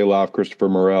 Zach Galoff, Christopher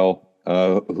Morel.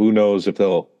 Who knows if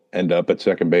they'll end up at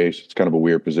second base? It's kind of a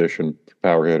weird position for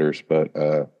power hitters, but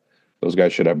those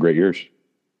guys should have great years.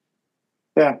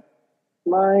 Yeah.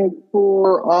 My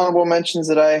 4 honorable mentions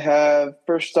that I have,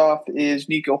 first off, is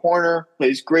Nico Horner.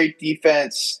 Plays great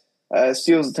defense,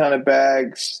 steals a ton of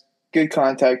bags, good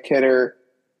contact hitter.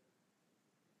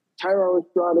 Tyro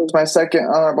Estrada is my second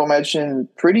honorable mention.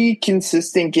 Pretty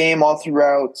consistent game all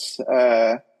throughout.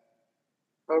 However,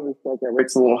 that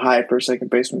rate's a little high for a second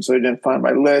baseman, so I didn't find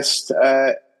my list.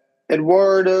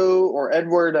 Edward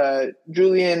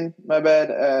Julian, my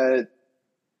bad.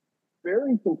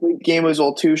 Very complete game as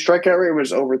well too. Strikeout rate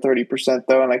was over 30%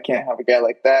 though, and I can't have a guy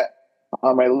like that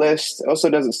on my list. Also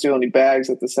doesn't steal any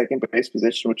bags at the second base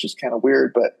position, which is kind of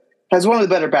weird, but has one of the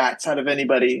better bats out of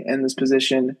anybody in this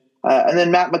position. And then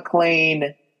Matt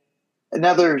McClain,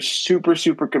 another super,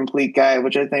 super complete guy,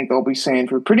 which I think I'll be saying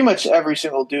for pretty much every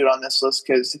single dude on this list,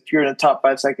 because if you're in the top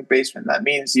 5 second baseman, that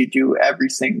means you do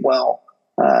everything well.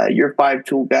 You're a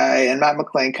 5-tool guy, and Matt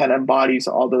McClain kind of embodies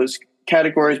all those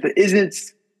categories, but isn't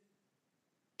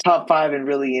top 5 in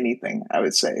really anything, I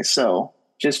would say. So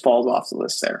just falls off the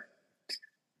list there.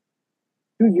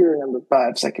 Who's your number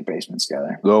 5 second baseman,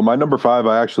 Skyler? So my number 5,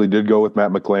 I actually did go with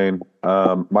Matt McClain.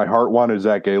 My heart wanted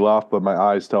Zach Galoff, but my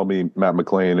eyes tell me Matt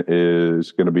McClain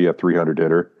is going to be a 300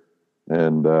 hitter.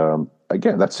 And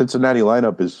again, that Cincinnati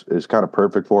lineup is kind of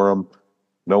perfect for him.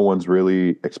 No one's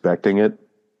really expecting it,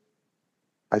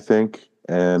 I think.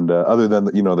 And other than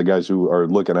the guys who are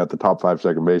looking at the top 5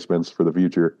 second basemen for the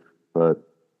future, but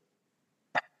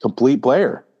complete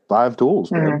player, 5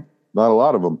 tools, man. Mm-hmm. Not a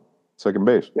lot of them. Second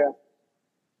base. Yeah.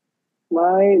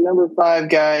 My number 5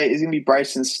 guy is going to be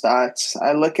Bryson Stott.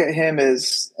 I look at him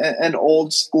as an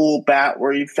old school bat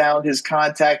where he found his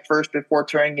contact first before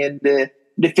turning into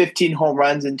 15 home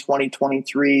runs in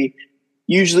 2023.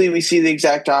 Usually we see the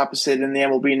exact opposite in the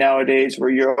MLB nowadays, where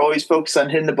you're always focused on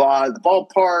hitting the ball out of the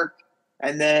ballpark.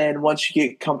 And then once you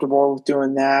get comfortable with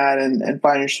doing that and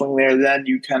find your swing there, then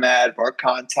you kind of add more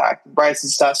contact. Bryson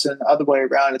Stott's the other way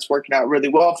around. It's working out really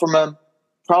well for him.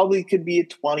 Probably could be a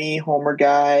 20-homer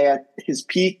guy at his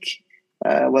peak,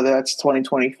 whether that's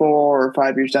 2024 or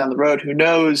 5 years down the road. Who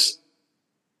knows?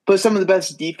 But some of the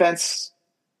best defense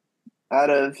out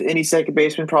of any second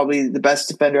baseman, probably the best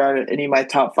defender out of any of my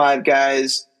top 5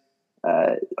 guys.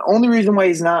 Only reason why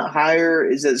he's not higher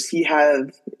is that he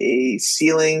have a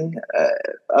ceiling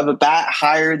of a bat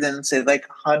higher than, say, like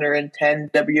 110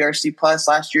 WRC plus.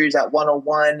 Last year he was at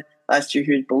 101. Last year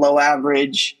he was below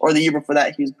average, or the year before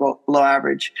that he was below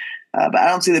average. But I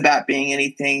don't see the bat being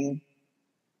anything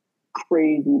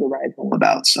crazy to write home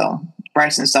about. So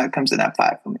Bryson Stott comes in at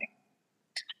 5 for me.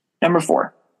 Number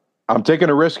 4. I'm taking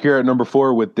a risk here at number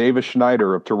 4 with Davis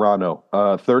Schneider of Toronto.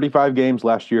 35 games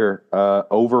last year,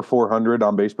 over 400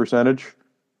 on base percentage.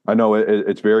 I know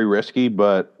it's very risky,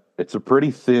 but it's a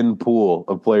pretty thin pool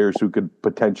of players who could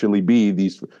potentially be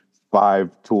these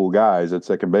 5-tool guys at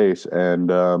second base,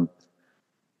 and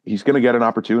he's going to get an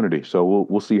opportunity. So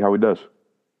we'll see how he does.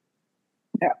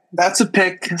 Yeah, that's a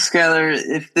pick, Skyler.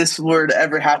 If this were to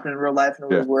ever happen in real life,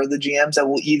 and we're the GMs that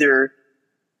will either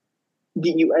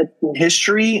get you in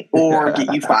history or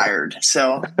get you fired.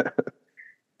 So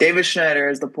David Schneider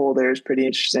as the poll there is pretty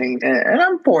interesting, and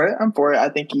I'm for it. I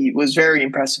think he was very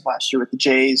impressive last year with the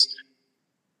Jays.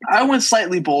 I went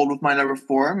slightly bold with my number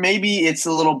 4. Maybe it's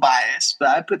a little biased, but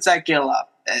I put Zach Gelof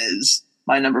as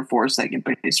my number 4 second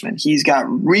baseman. He's got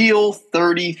real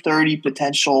 30-30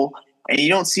 potential, and you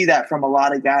don't see that from a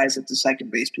lot of guys at the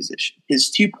second base position. His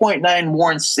 2.9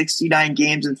 WAR in 69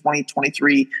 games in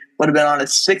 2023 would have been on a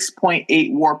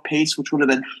 6.8 WAR pace, which would have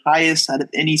been highest out of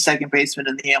any second baseman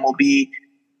in the MLB.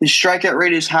 His strikeout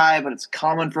rate is high, but it's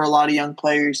common for a lot of young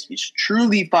players. He's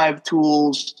truly 5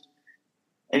 tools,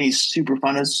 and he's super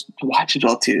fun to watch as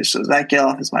well, too. So Zach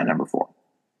Gelof is my number 4.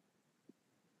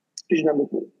 Who's your number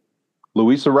 3?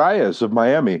 Luis Arias of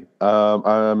Miami.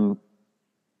 I'm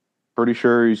pretty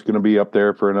sure he's going to be up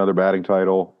there for another batting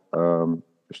title.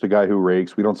 Just a guy who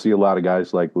rakes. We don't see a lot of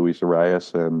guys like Luis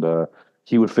Arias, and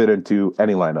he would fit into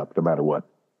any lineup no matter what.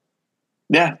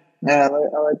 Yeah, I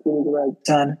like Luis Arias a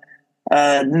ton.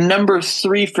 Number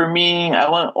 3 for me, I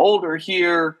went older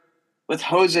here with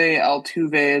Jose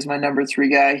Altuve as my number 3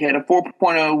 guy. He had a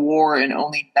 4.0 WAR in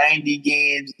only 90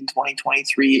 games in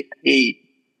 2023. A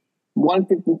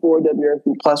 154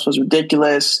 WRC plus was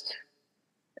ridiculous.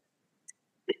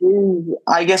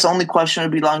 I guess only question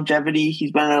would be longevity.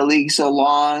 He's been in the league so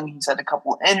long. He's had a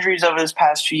couple of injuries over his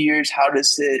past few years. How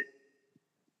does it,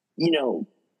 go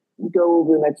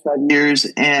over the next 5 years?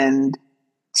 And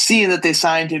seeing that they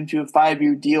signed him to a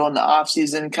 5-year deal in the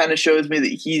offseason kind of shows me that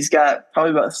he's got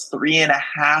probably about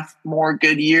 3.5 more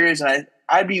good years. And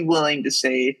I'd be willing to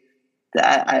say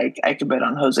that I could bet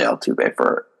on Jose Altuve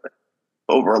for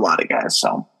over a lot of guys.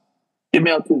 So give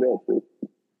me Altuve at 3.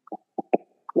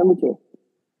 Number 2.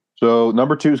 So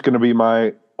number 2 is going to be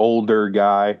my older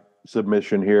guy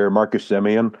submission here, Marcus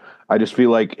Semien. I just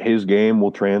feel like his game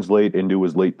will translate into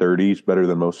his late 30s better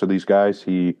than most of these guys.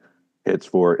 He hits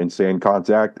for insane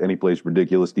contact, and he plays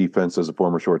ridiculous defense as a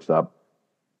former shortstop.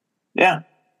 Yeah.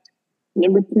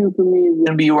 Number 2 for me is going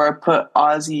to be where I put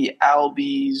Ozzie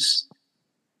Albies.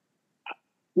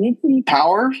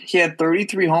 Power. He had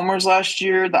 33 homers last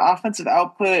year. The offensive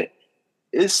output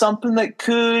is something that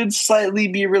could slightly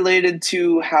be related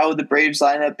to how the Braves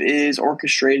lineup is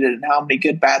orchestrated and how many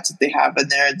good bats that they have in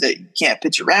there that you can't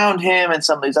pitch around him, and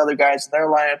some of these other guys in their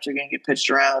lineups are going to get pitched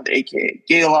around, a.k.a.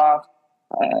 Gelof,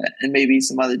 and maybe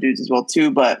some other dudes as well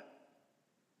too. But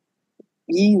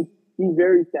he's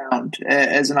very sound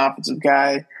as an offensive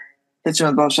guy. Hits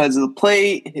on both sides of the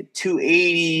plate, hit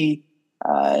 280,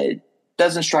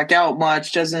 doesn't strike out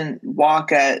much, doesn't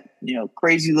walk at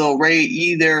crazy low rate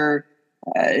either.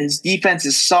 His defense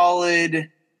is solid.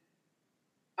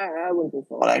 I wouldn't say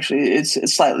solid, actually.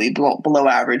 It's slightly below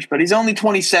average, but he's only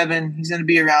 27. He's going to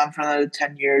be around for another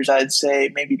 10 years, I'd say.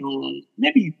 Maybe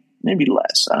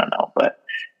less. I don't know. But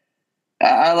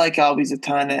I like Albies a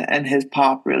ton, and his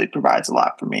pop really provides a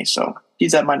lot for me. So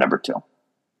he's at my number 2.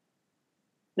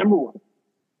 Number 1.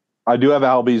 I do have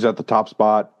Albies at the top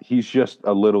spot. He's just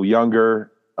a little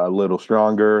younger, a little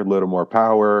stronger, a little more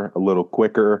power, a little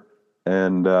quicker.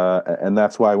 And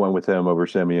that's why I went with him over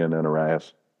Semien and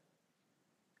Arias.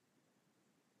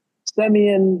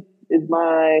 Semien is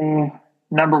my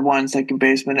number 1 second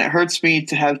baseman. It hurts me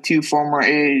to have 2 former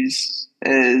A's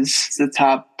as the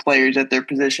top players at their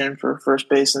position for first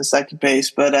base and second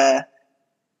base. But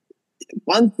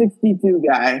 162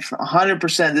 guy,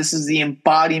 100%. This is the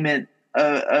embodiment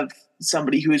of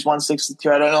somebody who is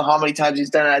 162. I don't know how many times he's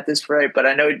done it at this rate, but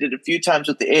I know he did it a few times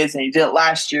with the A's, and he did it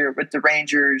last year with the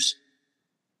Rangers.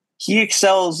 He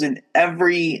excels in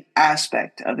every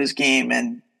aspect of his game,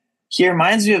 and he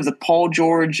reminds me of the Paul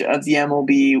George of the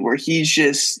MLB, where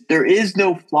there is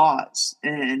no flaws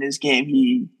in his game.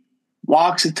 He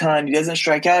walks a ton. He doesn't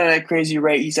strike out at a crazy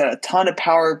rate. He's got a ton of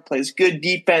power, plays good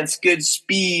defense, good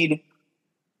speed.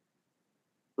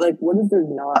 Like, what is there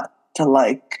not to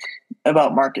like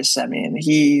about Marcus Semien.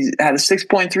 He had a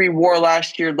 6.3 WAR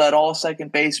last year, led all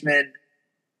second basemen,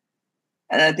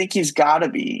 and I think he's got to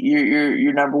be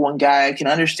your number one guy. I can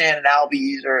understand an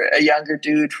Albies or a younger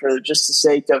dude for just the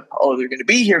sake of they're going to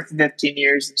be here for 15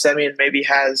 years. And Semien maybe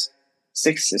has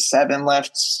 6 to 7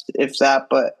 left, if that,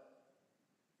 but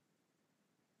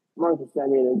Marcus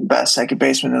Semien is the best second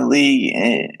baseman in the league,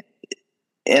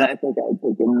 and I think I'd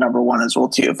take him number one as well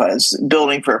too if I was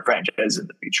building for a franchise in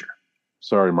the future.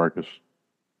 Sorry, Marcus.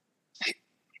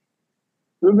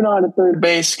 Moving on to third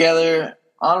base, Skyler.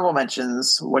 Honorable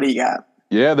mentions. What do you got?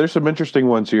 Yeah, there's some interesting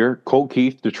ones here. Colt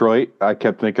Keith, Detroit. I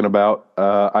kept thinking about.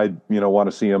 I want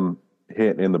to see him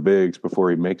hit in the bigs before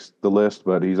he makes the list,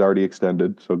 but he's already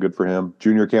extended, so good for him.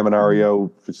 Junior Caminario.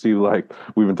 See, like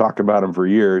we've been talking about him for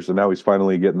years, and now he's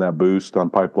finally getting that boost on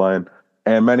pipeline.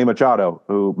 And Manny Machado,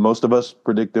 who most of us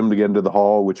predict him to get into the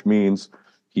Hall, which means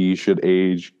he should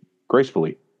age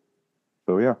gracefully.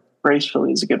 So, yeah.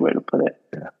 Gracefully is a good way to put it.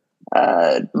 Yeah.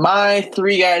 My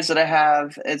 3 guys that I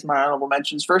have as my honorable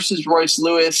mentions. First is Royce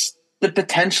Lewis. The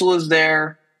potential is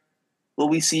there. Will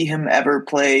we see him ever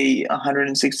play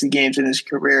 160 games in his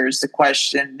career is the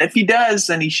question. If he does,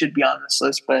 then he should be on this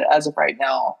list. But as of right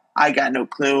now, I got no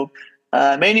clue.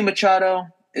 Manny Machado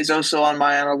is also on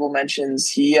my honorable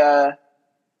mentions. We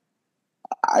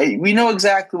know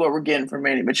exactly what we're getting from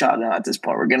Manny Machado at this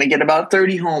point. We're going to get about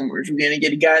 30 homers. We're going to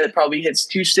get a guy that probably hits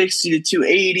 260 to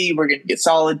 280. We're going to get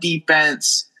solid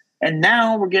defense. And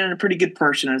now we're getting a pretty good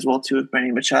person as well, too, with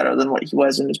Manny Machado than what he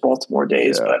was in his Baltimore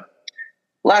days. Yeah. But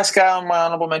last guy on my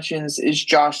honorable mentions is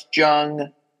Josh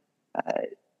Jung.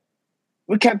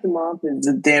 We kept him off as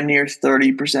a damn near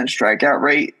 30% strikeout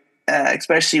rate.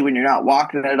 Especially when you're not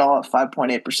walking at all at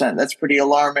 5.8%. That's pretty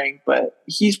alarming, but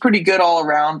he's pretty good all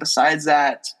around besides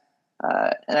that.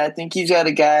 And I think he's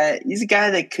a guy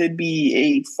that could be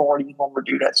a 40 homer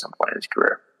dude at some point in his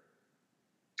career.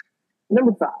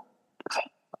 Number 5.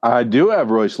 I do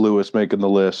have Royce Lewis making the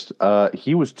list.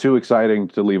 He was too exciting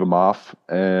to leave him off.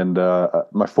 And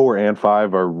my 4 and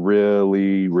 5 are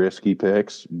really risky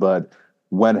picks, but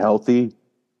when healthy,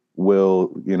 will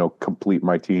complete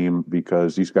my team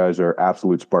because these guys are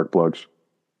absolute spark plugs.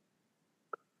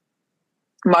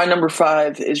 My number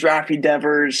 5 is Rafi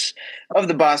Devers of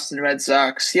the Boston Red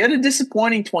Sox. He had a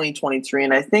disappointing 2023,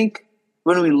 and I think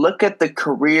when we look at the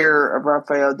career of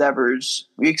Rafael Devers,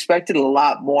 we expected a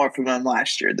lot more from him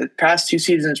last year. The past 2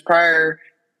 seasons prior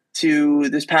to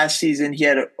this past season, he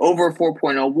had over a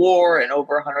 4.0 WAR and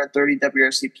over 130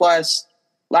 WRC plus.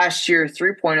 Last year,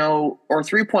 3.0 or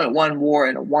 3.1 WAR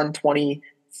and a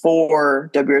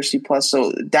 124 WRC plus.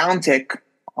 So downtick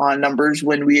on numbers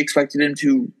when we expected him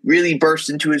to really burst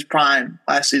into his prime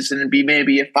last season and be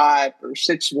maybe a 5 or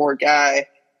 6 WAR guy.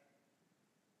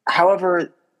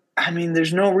 However, I mean,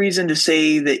 there's no reason to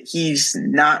say that he's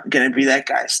not going to be that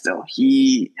guy still.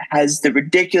 He has the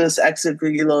ridiculous exit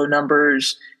velo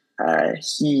numbers.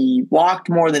 He walked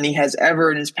more than he has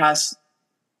ever in his past.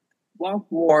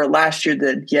 Walked more last year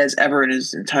than he has ever in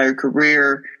his entire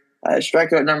career.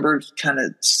 Strikeout numbers kind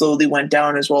of slowly went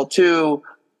down as well too.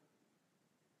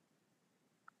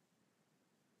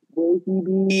 Will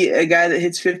he be a guy that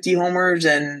hits 50 homers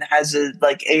and has a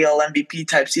AL MVP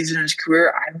type season in his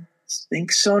career? I don't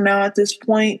think so now at this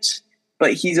point.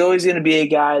 But he's always going to be a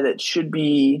guy that should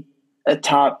be a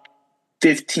top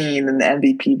 15 in the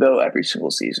MVP vote every single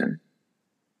season.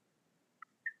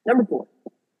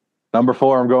 Number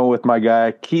 4, I'm going with my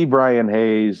guy, Brian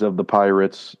Hayes of the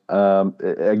Pirates.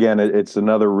 Again, it's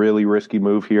another really risky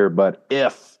move here, but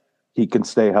if he can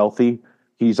stay healthy,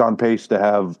 he's on pace to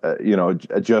have,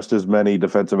 just as many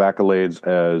defensive accolades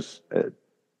as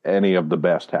any of the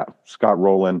best have. Scott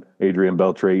Rowland, Adrian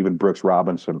Beltre, even Brooks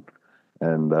Robinson.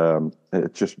 And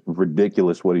it's just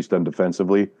ridiculous what he's done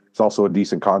defensively. He's also a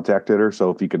decent contact hitter, so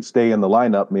if he can stay in the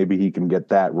lineup, maybe he can get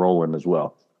that rolling as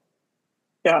well.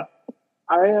 Yeah.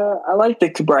 I like the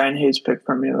Brian Hayes pick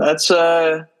from you. That's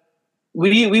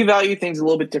we value things a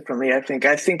little bit differently. I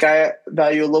think I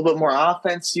value a little bit more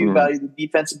offense. You value the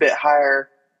defense a bit higher,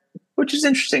 which is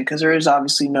interesting because there is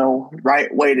obviously no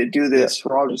right way to do this. Yeah.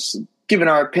 We're all just giving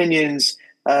our opinions.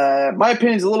 My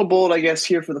opinion's a little bold, I guess,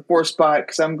 here for the 4th spot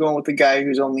because I'm going with the guy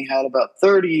who's only had about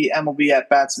 30 MLB at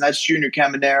bats, and that's Junior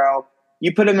Caminero.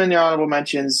 You put him in your honorable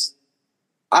mentions.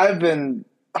 I've been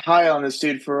high on this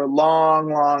dude for a long,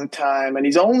 long time, and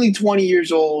he's only 20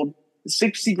 years old. The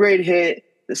 60 grade hit,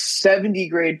 the 70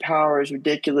 grade power is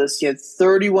ridiculous. He had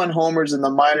 31 homers in the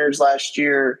minors last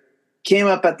year, came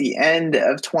up at the end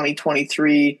of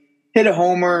 2023, hit a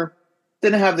homer,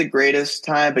 didn't have the greatest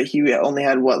time, but he only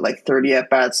had 30 at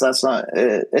bats. That's not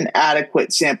an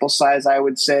adequate sample size, I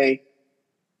would say.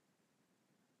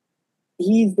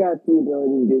 he's got the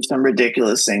ability to do some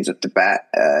ridiculous things with the bat.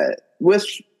 With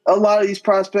a lot of these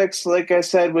prospects, like I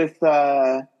said, with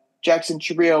Jackson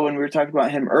Chirrio, when we were talking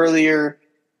about him earlier,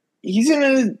 he's going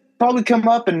to probably come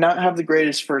up and not have the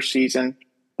greatest first season,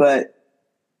 but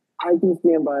I can see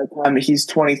him by the time he's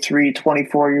 23,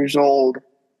 24 years old,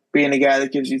 being a guy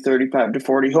that gives you 35 to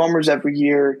 40 homers every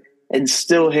year and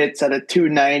still hits at a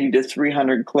 290 to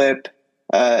 300 clip,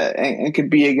 and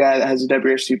could be a guy that has a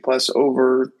WRC plus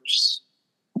over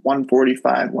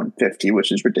 145, 150,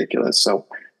 which is ridiculous. So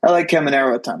I like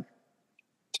Caminero a ton.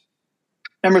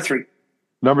 Number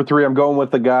three, I'm going with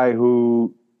the guy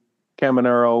who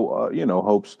Caminero,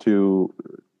 hopes to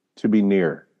be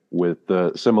near with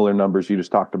the similar numbers you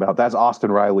just talked about. That's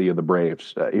Austin Riley of the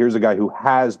Braves. Here's a guy who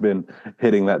has been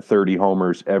hitting that 30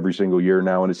 homers every single year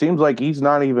now, and it seems like he's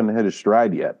not even hit his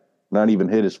stride yet, not even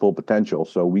hit his full potential.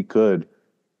 So we could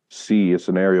see a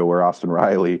scenario where Austin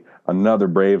Riley, another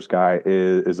Braves guy,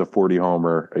 is a 40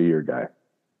 homer a year guy.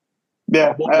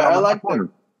 Yeah, I like that.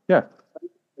 Yeah.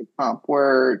 Comp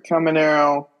where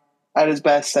Caminero at his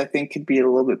best, I think, could be a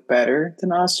little bit better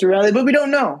than Austin Riley, but we don't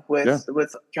know with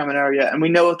Caminero yet, and we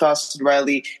know with Austin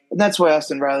Riley, and that's why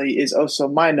Austin Riley is also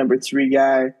my number three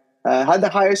guy. Had the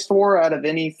highest score out of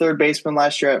any third baseman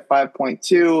last year at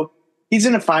 5.2. He's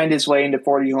going to find his way into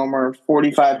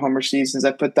 45 homer seasons.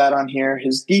 I put that on here.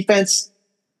 His defense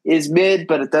is mid,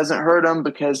 but it doesn't hurt him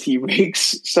because he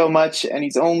rakes so much, and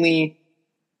he's only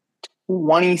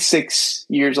 26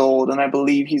 years old, and I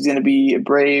believe he's going to be a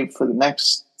Brave for the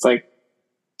next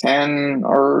 10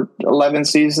 or 11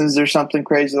 seasons or something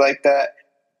crazy like that.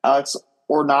 Alex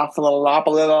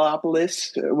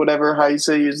Ornopoulos, whatever how you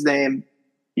say his name,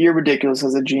 you're ridiculous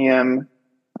as a GM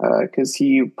because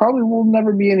he probably will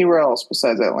never be anywhere else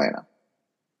besides Atlanta.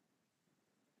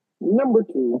 Number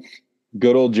two.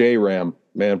 Good old J-Ram,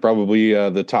 man, probably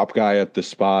the top guy at the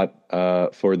spot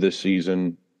for this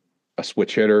season. A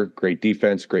switch hitter, great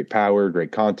defense, great power,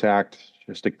 great contact,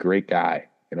 just a great guy.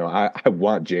 I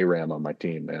want J-Ram on my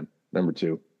team, man. Number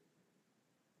two.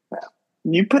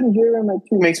 You putting J-Ram at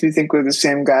two makes me think we're the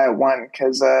same guy at one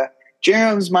because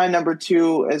J-Ram's my number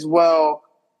two as well.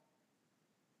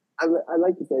 I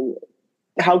like to say,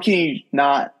 how can you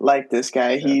not like this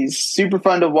guy? Yeah. He's super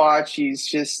fun to watch. He's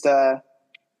just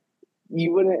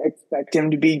you wouldn't expect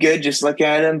him to be good just looking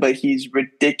at him, but he's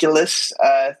ridiculous.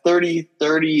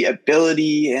 30-30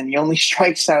 ability, and he only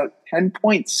strikes out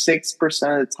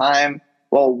 10.6% of the time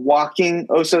while walking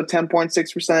also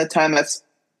 10.6% of the time. That's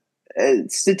a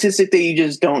statistic that you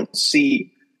just don't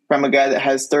see from a guy that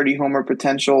has 30 homer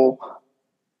potential.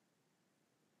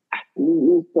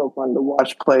 He's so fun to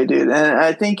watch play, dude. And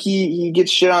I think he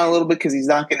gets shit on a little bit because he's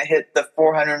not going to hit the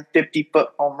 450-foot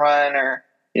home run or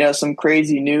some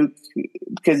crazy nuke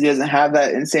because he doesn't have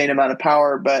that insane amount of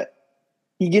power. But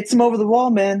he gets him over the wall,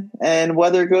 man. And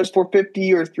whether it goes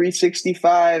 450 or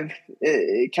 365,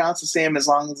 it counts the same as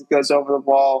long as it goes over the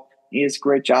wall. He does a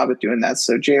great job at doing that.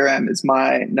 So J-Ram is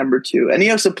my number two. And he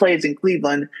also plays in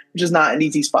Cleveland, which is not an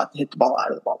easy spot to hit the ball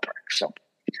out of the ballpark. So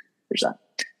there's that.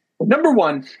 Number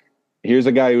one. Here's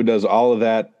a guy who does all of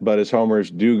that, but his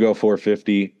homers do go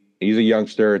 450. He's a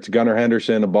youngster. It's Gunnar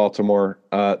Henderson of Baltimore.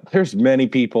 There's many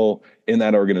people in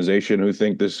that organization who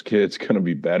think this kid's going to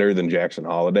be better than Jackson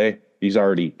Holliday. He's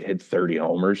already hit 30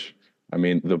 homers. I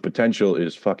mean, the potential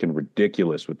is fucking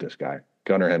ridiculous with this guy,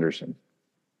 Gunnar Henderson.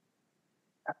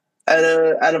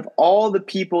 Out of all the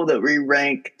people that we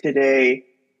rank today,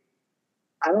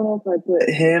 I don't know if I put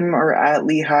him or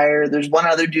Atley higher. There's one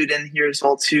other dude in here as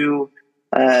well, too,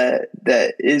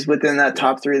 that is within that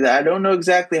top three that I don't know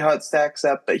exactly how it stacks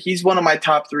up, but he's one of my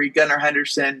top three. Gunnar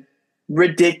Henderson,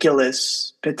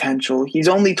 ridiculous potential. He's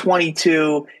only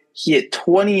 22. He hit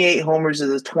 28 homers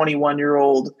as a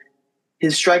 21-year-old.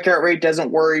 His strikeout rate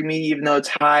doesn't worry me, even though it's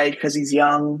high because he's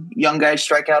young. Young guys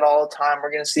strike out all the time.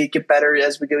 We're going to see it get better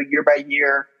as we go year by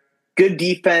year. Good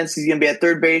defense. He's going to be at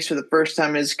third base for the first time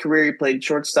in his career. He played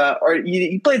shortstop, or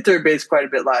he played third base quite a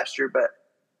bit last year, but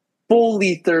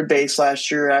fully third base last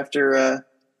year after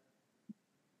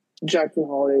Jackson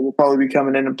Holliday will probably be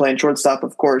coming in and playing shortstop,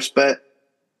 of course, but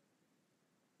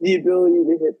the ability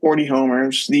to hit 40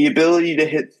 homers, the ability to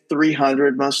hit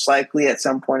 300 most likely at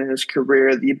some point in his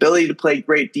career, the ability to play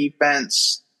great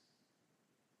defense.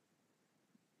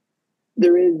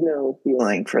 There is no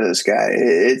ceiling for this guy.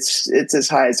 It's as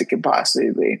high as it can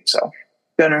possibly be. So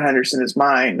Gunnar Henderson is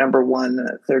my number one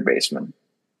third baseman.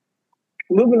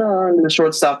 Moving on to the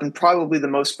shortstop, and probably the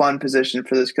most fun position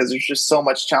for this because there's just so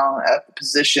much talent at the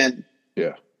position.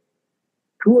 Yeah.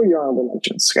 Who are your honorable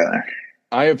mentions, Skyler?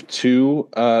 I have two.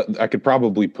 I could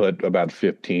probably put about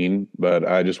 15, but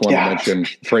I just want to mention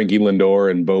Frankie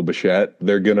Lindor and Bo Bichette.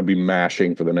 They're going to be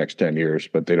mashing for the next 10 years,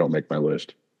 but they don't make my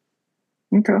list.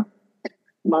 Okay.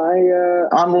 My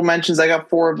honorable mentions, I got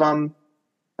 4 of them.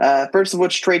 First of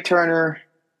which, Trey Turner,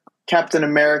 Captain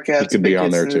America. He could be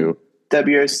on there too.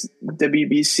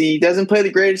 WBC. Doesn't play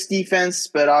the greatest defense,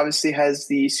 but obviously has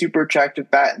the super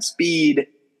attractive bat and speed,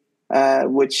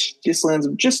 which just lands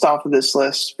him just off of this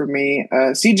list for me.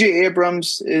 CJ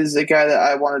Abrams is a guy that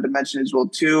I wanted to mention as well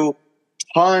too.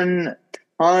 Ton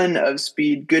of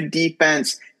speed, good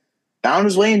defense. Found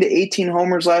his way into 18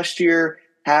 homers last year.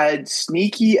 Had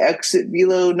sneaky exit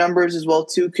velo numbers as well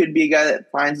too. Could be a guy that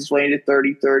finds his way into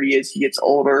 30-30 as he gets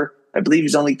older. I believe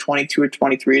he's only 22 or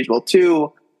 23 as well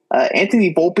too.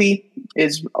 Anthony Volpe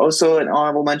is also an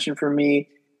honorable mention for me.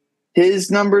 His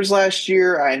numbers last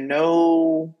year, I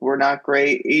know were not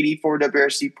great, 84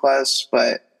 WRC plus,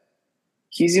 but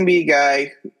he's going to be a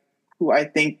guy who I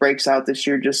think breaks out this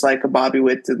year just like a Bobby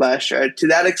Witt did last year. To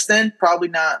that extent, probably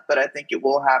not, but I think it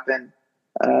will happen.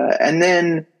 And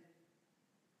then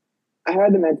I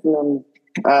had to mention him,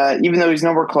 even though he's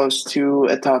nowhere close to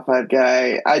a top 5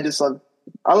 guy. I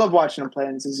love watching him play,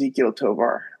 and it's Ezekiel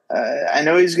Tovar. I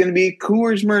know he's going to be a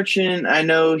Coors merchant. I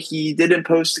know he didn't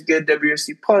post a good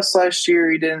WRC plus last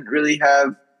year. He didn't really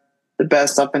have the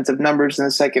best offensive numbers in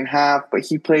the second half, but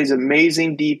he plays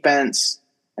amazing defense.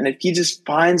 And if he just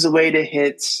finds a way to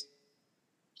hit,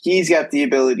 he's got the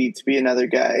ability to be another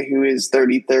guy who is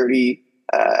 30-30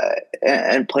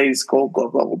 and plays Gold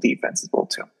Glove level defense as well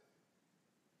too.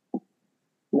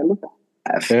 Number 5.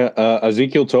 Yeah,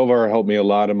 Ezekiel Tovar helped me a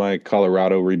lot in my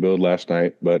Colorado rebuild last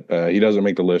night, but he doesn't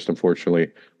make the list,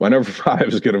 unfortunately. My number 5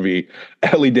 is going to be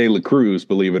Elly De La Cruz,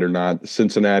 believe it or not,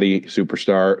 Cincinnati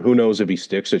superstar. Who knows if he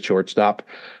sticks at shortstop,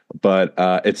 but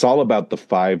it's all about the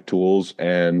 5 tools,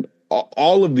 and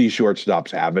all of these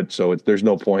shortstops have it, so there's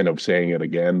no point of saying it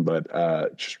again, but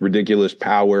just ridiculous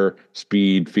power,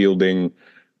 speed, fielding,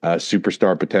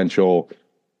 superstar potential.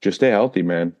 Just stay healthy,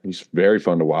 man. He's very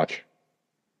fun to watch.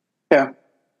 Yeah.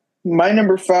 My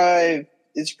number 5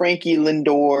 is Frankie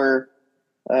Lindor.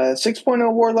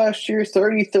 6.0 WAR last year,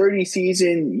 30-30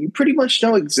 season. You pretty much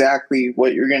know exactly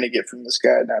what you're going to get from this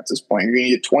guy now at this point. You're going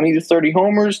to get 20 to 30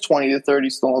 homers, 20 to 30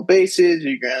 stolen bases.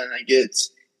 You're going to get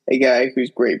a guy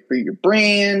who's great for your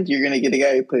brand. You're going to get a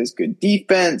guy who plays good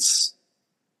defense.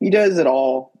 He does it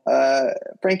all.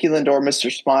 Frankie Lindor, Mr.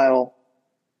 Smile,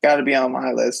 got to be on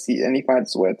my list. And he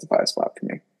finds his way at the 5 spot for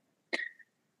me.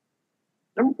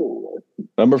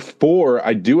 Number 4,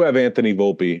 I do have Anthony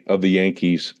Volpe of the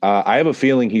Yankees. I have a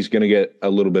feeling he's going to get a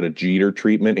little bit of Jeter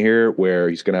treatment here, where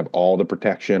he's going to have all the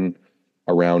protection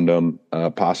around him,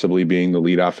 possibly being the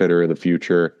leadoff hitter of the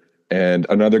future. And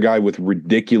another guy with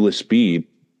ridiculous speed.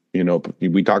 You know,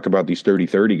 we talk about these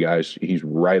 30-30 guys. He's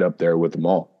right up there with them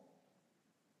all.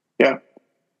 Yeah.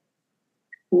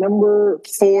 Number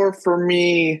 4 for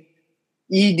me,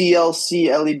 EDLC,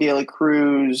 Elly De La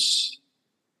Cruz.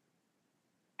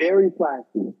 Very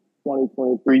flashy,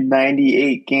 2023,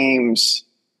 98 games,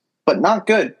 but not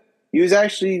good. He was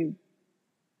actually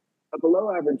a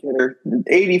below average hitter,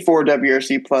 84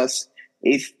 WRC plus,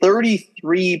 a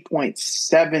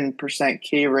 33.7%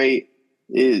 K rate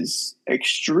is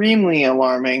extremely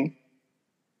alarming,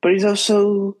 but he's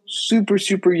also super,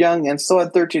 super young and still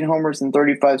had 13 homers and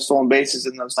 35 stolen bases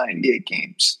in those 98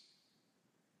 games.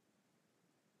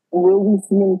 Will we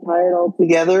see him tie it all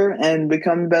together and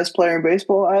become the best player in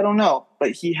baseball? I don't know,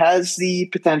 but he has the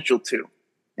potential to.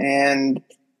 And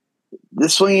the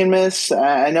swing and miss,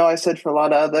 I know I said for a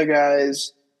lot of other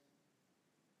guys,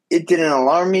 it didn't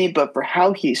alarm me, but for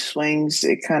how he swings,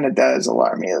 it kind of does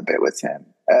alarm me a bit with him.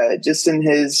 Just in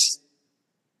his,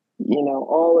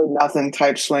 all or nothing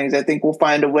type swings, I think we'll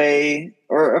find a way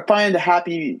or find a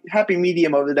happy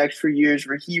medium over the next few years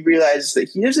where he realizes that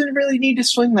he doesn't really need to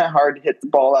swing that hard to hit the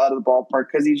ball out of the ballpark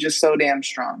because he's just so damn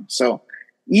strong. So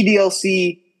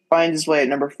EDLC finds his way at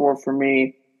number 4 for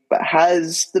me, but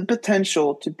has the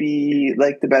potential to be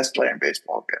like the best player in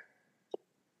baseball.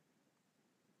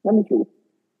 Okay.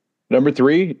 Number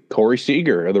 3, Corey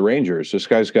Seager of the Rangers. This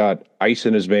guy's got ice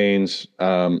in his veins.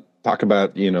 Talk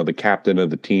about, the captain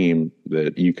of the team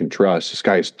that you can trust. This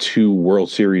guy has 2 World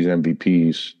Series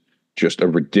MVPs, just a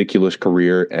ridiculous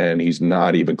career, and he's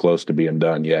not even close to being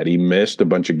done yet. He missed a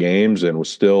bunch of games and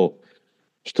was still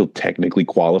technically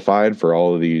qualified for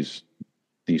all of these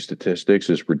statistics.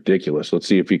 Is ridiculous. Let's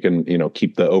see if he can,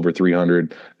 keep the over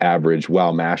 300 average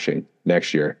while mashing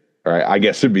next year. All right, I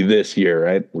guess it'd be this year,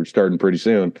 right? We're starting pretty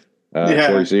soon.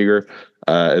 Corey Seager.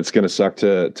 It's going to suck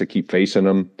to keep facing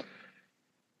him.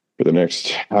 for the next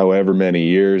however many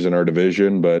years in our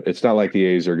division. But it's not like the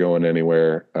A's are going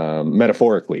anywhere.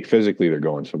 Metaphorically, physically, they're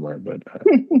going somewhere. But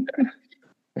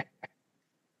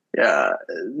yeah,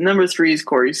 number 3 is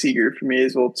Corey Seager for me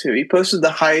as well too. He posted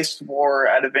the highest WAR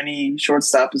out of any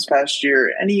shortstop this past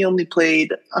year, and he only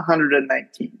played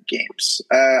 119 games.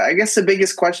 I guess the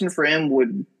biggest question for him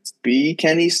would be,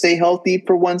 can he stay healthy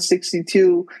for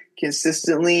 162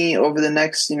 consistently over the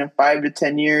next 5 to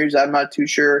 10 years? I'm not too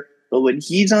sure, but when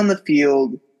he's on the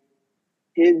field,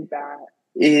 his bat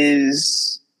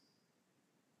is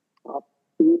top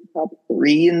 2, top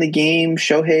 3 in the game.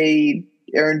 Shohei,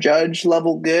 Aaron Judge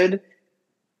level good.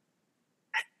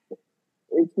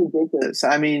 It's ridiculous.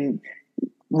 I mean,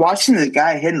 watching the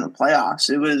guy hit in the playoffs,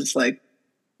 it was like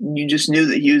you just knew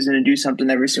that he was going to do something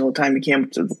every single time he came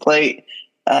up to the plate.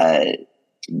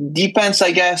 Defense,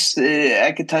 I guess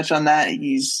I could touch on that.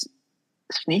 He's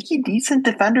sneaky decent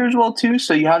defender as well too.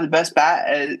 So you have the best bat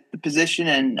at the position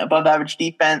and above average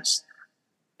defense.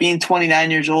 Being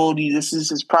 29 years old, this is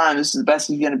his prime. This is the best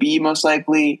he's going to be most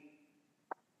likely.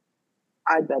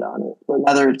 I bet on it for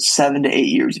another 7 to 8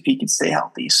 years if he can stay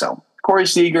healthy. So Corey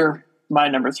Seager, my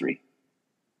number 3.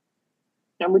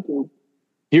 Number 2.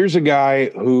 Here's a guy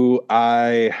who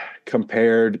I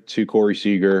compared to Corey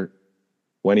Seager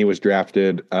when he was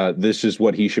drafted. This is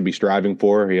what he should be striving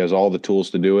for. He has all the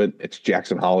tools to do it. It's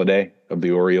Jackson Holliday of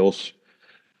the Orioles.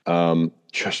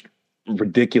 Just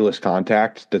ridiculous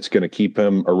contact that's going to keep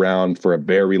him around for a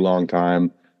very long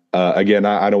time. Again,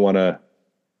 I don't want to,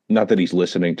 not that he's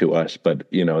listening to us, but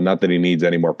not that he needs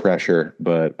any more pressure,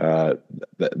 but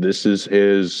this is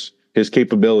his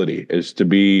capability is to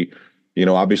be,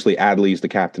 obviously Adley's the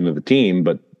captain of the team,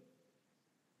 but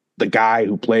the guy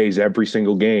who plays every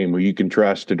single game who you can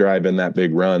trust to drive in that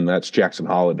big run, that's Jackson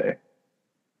Holliday.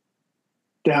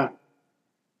 Yeah.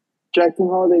 Jackson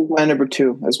Holliday is my number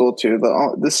 2 as well too.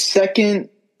 The second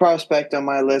prospect on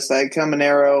my list, I had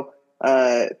Caminero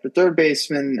for third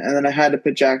baseman, and then I had to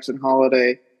put Jackson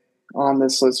Holliday on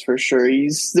this list for sure.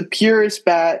 He's the purest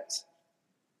bat,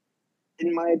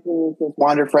 in my opinion, since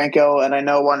Wander Franco, and I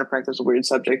know Wander Franco's a weird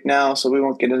subject now, so we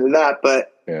won't get into that,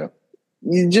 but yeah,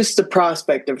 just the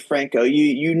prospect of Franco,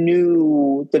 you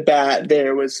knew the bat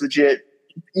there was legit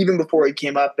even before he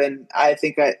came up, and I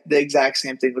think the exact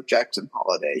same thing with Jackson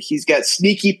Holliday. He's got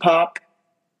sneaky pop,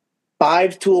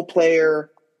 5-tool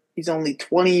player. He's only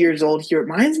 20 years old. He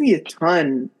reminds me a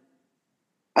ton,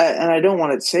 and I don't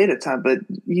want to say it a ton, but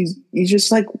he's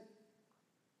just like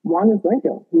Wander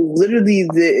Franco. He's literally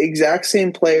the exact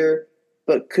same player,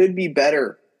 but could be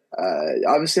better.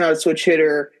 Obviously not a switch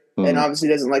hitter, and obviously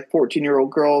doesn't like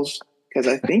 14-year-old girls, because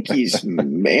I think he's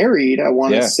married, I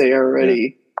want to say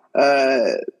already.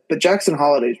 Yeah. But Jackson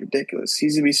Holliday is ridiculous.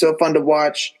 He's going to be so fun to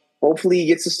watch. Hopefully he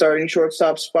gets a starting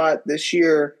shortstop spot this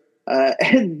year.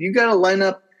 And you got to line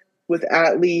up with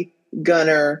Atley,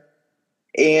 Gunnar,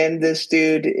 and this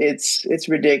dude. It's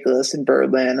ridiculous in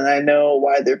Birdland, and I know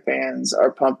why their fans are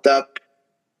pumped up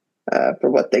for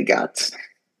what they got.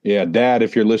 Yeah, Dad,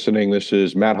 if you're listening, this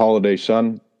is Matt Holliday's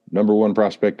son, number 1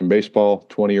 prospect in baseball,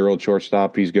 20-year-old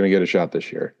shortstop. He's going to get a shot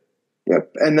this year.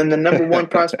 Yep. And then the number 1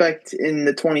 prospect in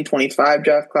the 2025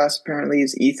 draft class apparently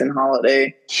is Ethan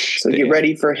Holliday. So get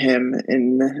ready for him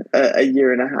in a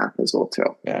year and a half as well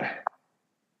too. Yeah.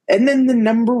 And then the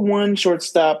number 1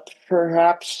 shortstop,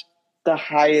 perhaps the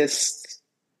highest,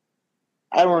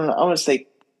 I don't know, I want to say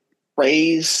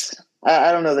praise.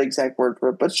 I don't know the exact word for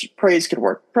it, but praise could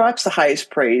work. Perhaps the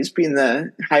highest praise, being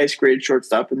the highest graded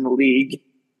shortstop in the league.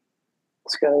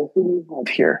 Let's go. Who do you have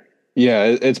here?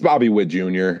 Yeah, it's Bobby Witt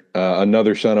Jr.,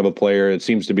 another son of a player. It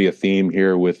seems to be a theme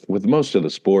here with most of the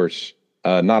sports.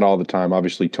 Not all the time.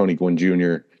 Obviously, Tony Gwynn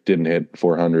Jr. didn't hit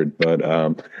 400, but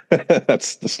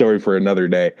that's the story for another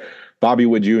day. Bobby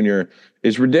Witt Jr.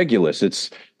 is ridiculous.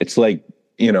 It's like,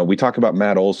 we talk about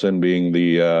Matt Olson being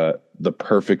the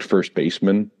perfect first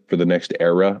baseman for the next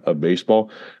era of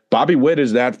baseball. Bobby Witt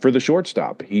is that for the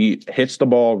shortstop. He hits the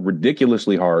ball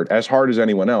ridiculously hard as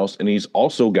anyone else, and he's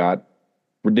also got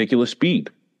ridiculous speed.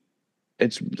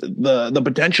 It's the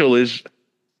potential is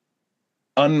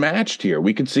unmatched here.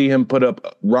 We could see him put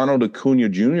up Ronald Acuna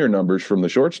Jr. numbers from the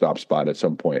shortstop spot at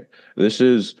some point. This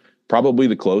is probably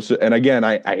the closest, and again,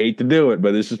 I hate to do it,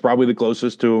 but this is probably the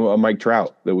closest to a Mike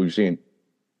Trout that we've seen.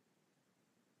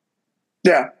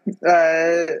 Yeah.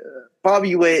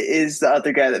 Bobby Witt is the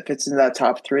other guy that fits into that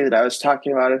top 3 that I was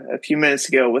talking about a few minutes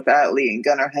ago with Atley and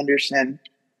Gunnar Henderson.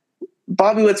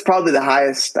 Bobby Witt's probably the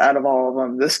highest out of all of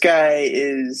them. This guy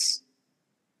is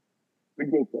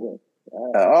ridiculous.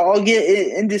 I'll get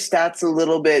into stats a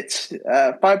little bit.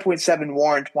 5.7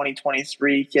 WAR in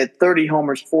 2023. He had 30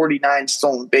 homers, 49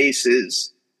 stolen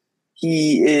bases.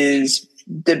 He is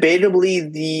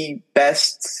debatably the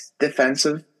best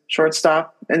defensive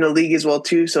shortstop in the league as well,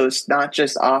 too. So it's not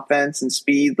just offense and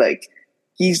speed. Like,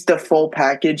 he's the full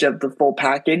package of the full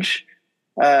package.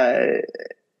 My,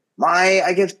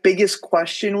 I guess, biggest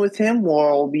question with him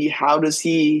will be how does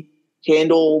he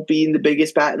handle being the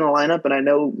biggest bat in the lineup? And I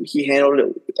know he handled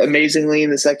it amazingly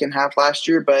in the second half last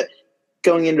year, but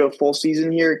going into a full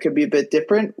season here, it could be a bit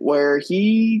different where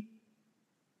his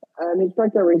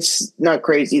strikeout rate's not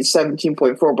crazy. It's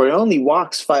 17.4, but it only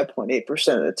walks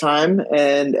 5.8% of the time.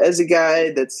 And as a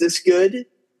guy that's this good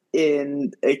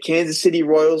in a Kansas City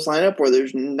Royals lineup where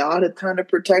there's not a ton of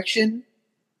protection,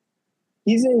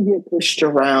 he's going to get pushed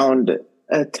around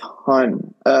a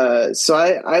ton. So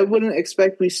I wouldn't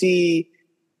expect we see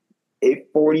a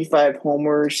 45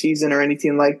 homer season or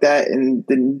anything like that in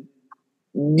the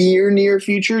near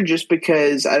future, just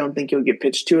because I don't think he'll get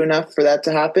pitched to enough for that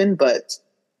to happen. But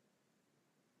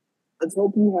let's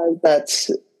hope he has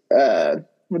that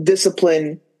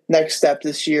discipline next step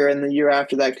this year and the year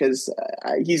after that, because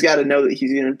he's got to know that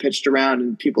he's getting pitched around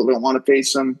and people don't want to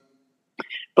face him.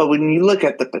 But when you look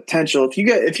at the potential,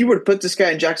 if you were to put this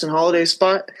guy in Jackson Holliday's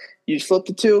spot, you flip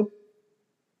the two.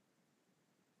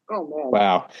 Oh man!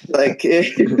 Wow! Like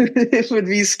it would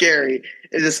be scary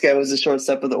if this guy was the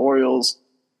shortstop of the Orioles,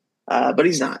 but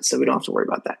he's not, so we don't have to worry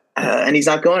about that. And he's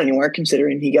not going anywhere,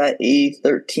 considering he got a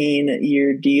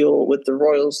 13-year deal with the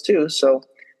Royals too. So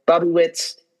Bobby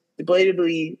Witt's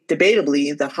debatably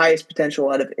the highest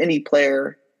potential out of any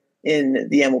player in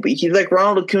the MLB. He's like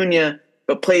Ronald Acuna,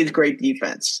 but plays great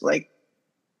defense. Like,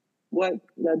 what?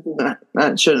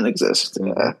 That shouldn't exist.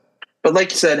 But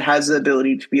like you said, has the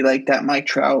ability to be like that Mike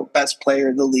Trout, best player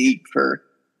in the league for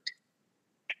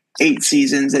 8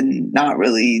 seasons and not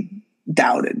really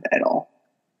doubted at all.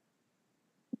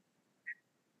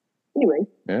 Anyway,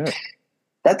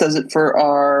 that does it for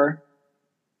our,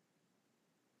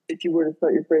 if you were to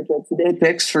start your franchise today,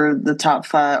 picks for the top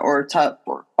 5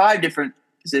 different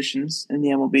positions in the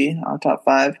MLB, our top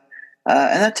 5.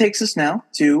 And that takes us now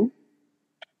to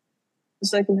the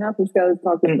second half. We've got to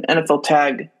talking NFL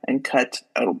tag and cut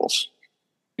outables.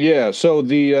 Yeah, so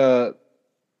the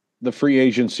free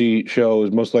agency show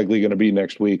is most likely going to be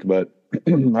next week, but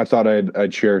I thought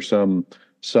I'd share some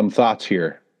thoughts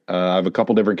here. I have a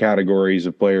couple different categories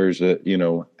of players that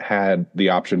had the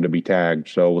option to be tagged.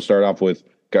 So we'll start off with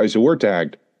guys who were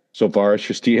tagged so far. It's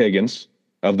just T. Higgins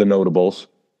of the notables.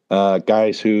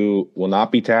 Guys who will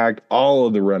not be tagged, all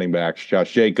of the running backs: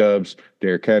 Josh Jacobs,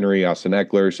 Derrick Henry, Austin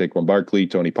Eckler, Saquon Barkley,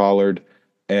 Tony Pollard,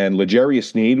 and L'Jarius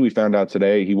Sneed. We found out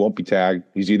today he won't be tagged.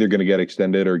 He's either going to get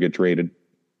extended or get traded.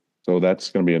 So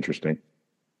that's going to be interesting.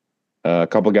 A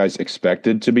couple guys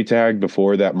expected to be tagged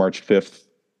before that March 5th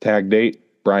tag date: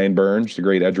 Brian Burns, the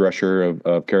great edge rusher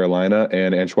of Carolina,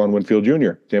 and Antoine Winfield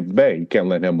Jr., Tampa Bay. You can't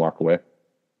let him walk away.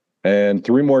 And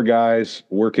 3 more guys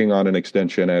working on an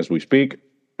extension as we speak.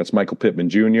 That's Michael Pittman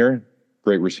Jr.,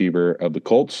 great receiver of the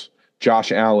Colts;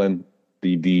 Josh Allen,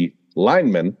 the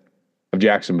lineman of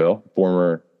Jacksonville,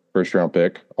 former first-round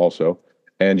pick also;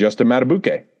 and Justin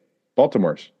Matabuke,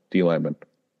 Baltimore's D lineman.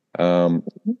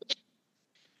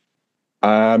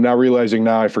 I'm now realizing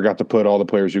I forgot to put all the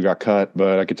players who got cut,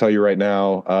 but I can tell you right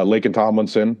now, Laken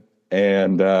Tomlinson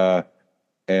and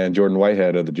Jordan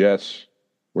Whitehead of the Jets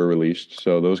were released.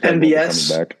 So those guys will be coming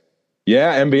back.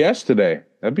 Yeah, MBS today.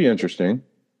 That'd be interesting.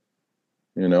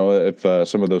 If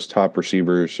some of those top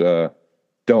receivers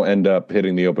don't end up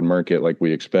hitting the open market like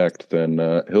we expect, then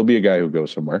he'll be a guy who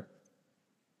goes somewhere.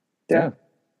 Yeah.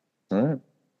 All right.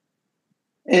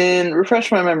 And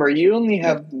refresh my memory, you only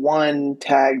have one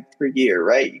tag per year,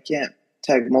 right? You can't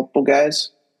tag multiple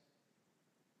guys?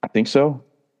 I think so.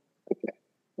 Okay.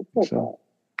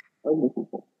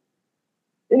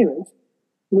 Anyways,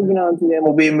 moving on to the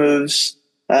MLB moves.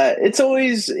 It's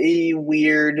always a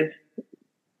weird,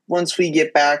 once we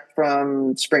get back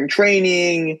from spring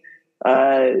training,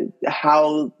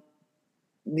 how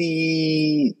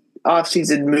the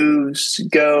offseason moves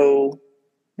go.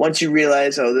 Once you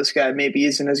realize, this guy maybe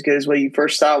isn't as good as what you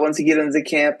first thought once you get into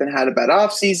camp and had a bad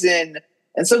offseason.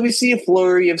 And so we see a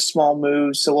flurry of small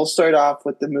moves. So we'll start off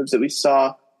with the moves that we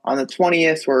saw on the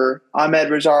 20th, where Ahmed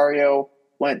Rosario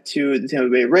went to the Tampa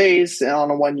Bay Rays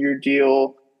on a 1-year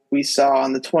deal. We saw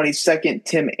on the 22nd,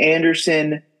 Tim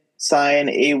Anderson sign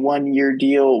a 1-year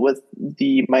deal with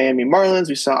the Miami Marlins.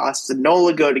 We saw Austin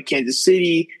Nola go to Kansas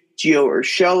City, Gio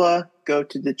Urshela go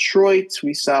to Detroit.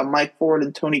 We saw Mike Ford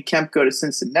and Tony Kemp go to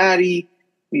Cincinnati.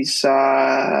 We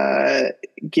saw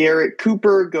Garrett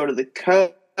Cooper go to the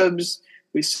Cubs.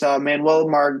 We saw Manuel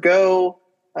Margot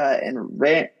and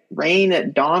Rain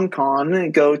at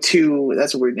DawnCon go to,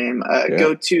 that's a weird name,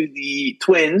 go to the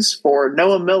Twins for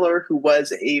Noah Miller, who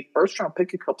was a first-round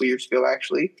pick a couple years ago,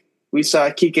 actually. We saw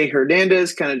Kike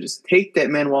Hernandez kind of just take that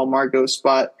Manuel Margot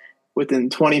spot within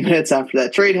 20 minutes after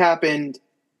that trade happened.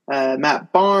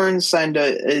 Matt Barnes signed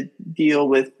a deal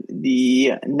with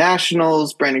the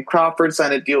Nationals. Brandon Crawford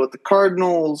signed a deal with the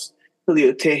Cardinals.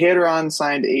 Julio Teheran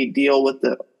signed a deal with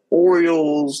the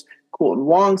Orioles. Colton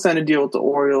Wong signed a deal with the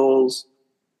Orioles.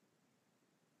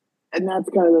 And that's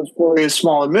kind of those four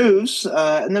smaller moves.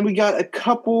 And then we got a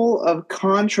couple of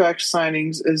contract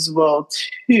signings as well,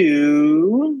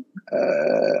 too.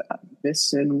 I'm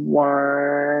missing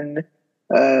one.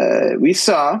 We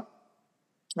saw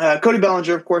Cody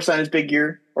Bellinger, of course, signed his big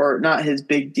year, or not his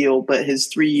big deal, but his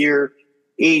 3-year,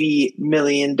 $80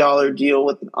 million deal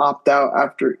with an opt-out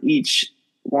after each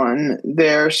one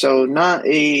there. So not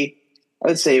I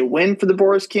would say a win for the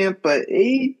Boris camp, but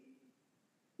he's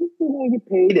going to get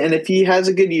paid. And if he has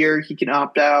a good year, he can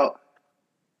opt out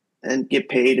and get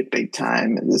paid big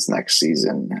time in this next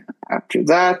season after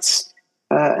that.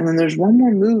 And then there's one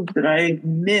more move that I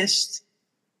missed.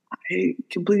 I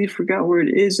completely forgot where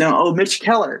it is now. Oh, Mitch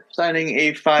Keller signing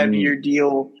a 5-year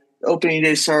deal, opening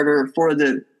day starter for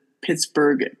the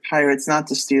Pittsburgh Pirates, not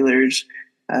the Steelers.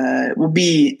 Will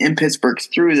be in Pittsburgh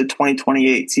through the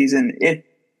 2028 season if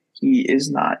he is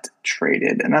not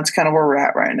traded. And that's kind of where we're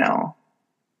at right now.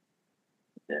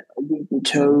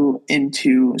 Toe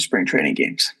into spring training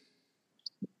games.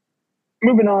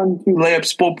 Moving on to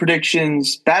layups, bold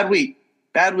predictions. Bad week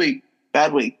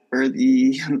for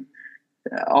the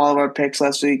all of our picks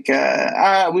last week.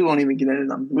 We won't even get into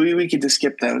them. We could just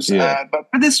skip those. Yeah. But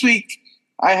for this week,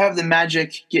 I have the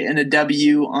Magic getting a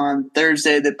W on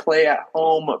Thursday. They play at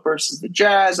home versus the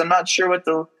Jazz. I'm not sure what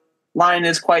the line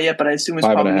is quite yet, but I assume it's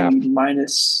probably going to be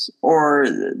minus, or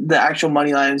the actual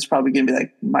money line is probably going to be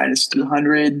like minus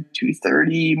 200,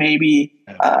 230 maybe.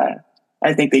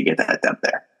 I think they get that up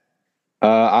there.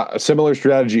 A similar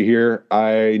strategy here.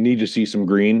 I need to see some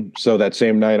green. So that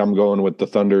same night, I'm going with the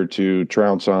Thunder to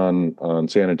trounce on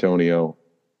San Antonio.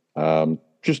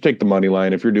 Just take the money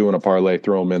line. If you're doing a parlay,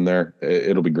 throw them in there.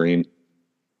 It'll be green.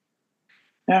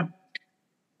 Yeah.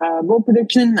 Bold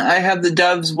prediction, I have the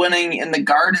Dubs winning in the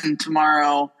Garden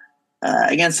tomorrow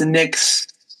against the Knicks.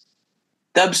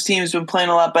 Dubs team's been playing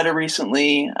a lot better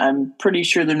recently. I'm pretty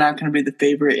sure they're not going to be the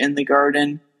favorite in the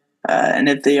Garden. And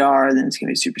if they are, then it's going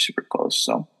to be super, super close.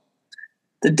 So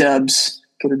the Dubs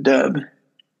get a dub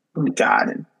in the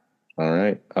Garden. All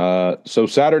right. So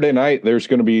Saturday night, there's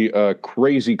going to be a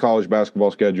crazy college basketball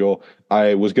schedule.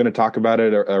 I was going to talk about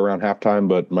it around halftime,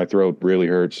 but my throat really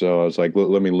hurts. So I was like,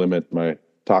 let me limit my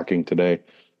talking today.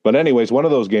 But anyways, one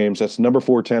of those games, that's number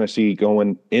 4 Tennessee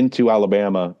going into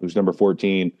Alabama, who's number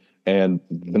 14. And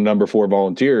the number 4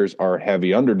 Volunteers are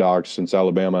heavy underdogs since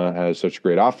Alabama has such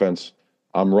great offense.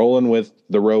 I'm rolling with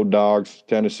the road dogs,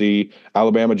 Tennessee.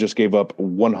 Alabama just gave up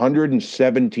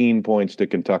 117 points to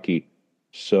Kentucky.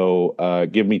 So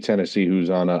give me Tennessee, who's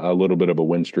on a little bit of a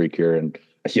win streak here. And,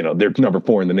 they're number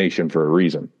 4 in the nation for a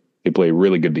reason. They play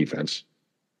really good defense.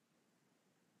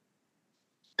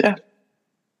 Yeah.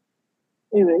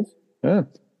 Anyways. Yeah.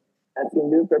 That's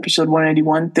going to do it for episode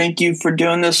 181. Thank you for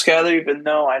doing this, Skyler, even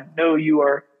though I know you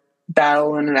are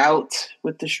battling it out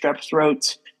with the strep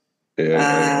throat.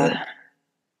 Yeah.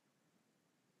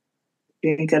 If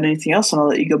you ain't got anything else, I'll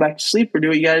let you go back to sleep or do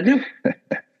what you got to do.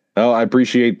 Oh, I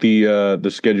appreciate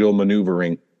the schedule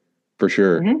maneuvering for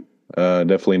sure. Mm-hmm.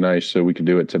 Definitely nice. So we could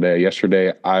do it today.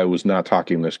 Yesterday, I was not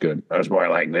talking this good. I was more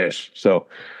like this. So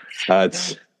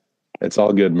it's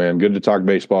all good, man. Good to talk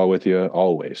baseball with you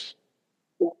always.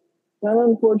 Well,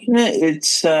 unfortunate.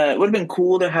 It would have been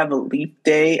cool to have a Leap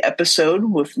Day episode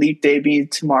with Leap Day being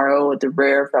tomorrow at the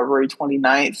rare February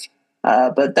 29th.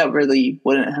 But that really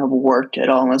wouldn't have worked at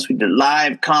all unless we did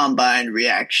live combine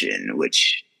reaction,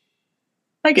 which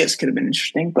I guess could have been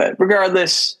interesting. But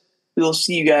regardless, we will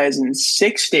see you guys in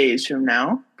 6 days from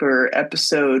now for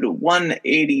episode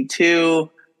 182.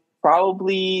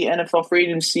 Probably NFL free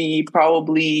agency,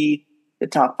 probably the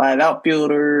top 5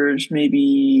 outfielders,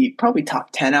 probably top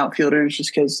 10 outfielders,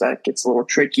 just because that gets a little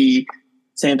tricky.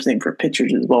 Same thing for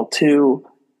pitchers as well, too.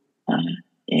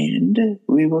 And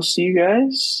we will see you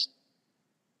guys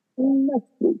next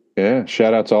week. Yeah,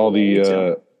 shout out to all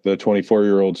the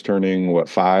 24-year-olds turning,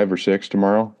 5 or 6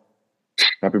 tomorrow.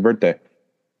 Happy birthday.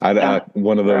 I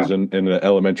one of those in an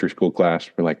elementary school class.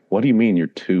 We're like, what do you mean you're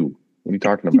 2? What are you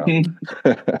talking about?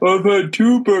 I've had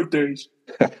 2 birthdays.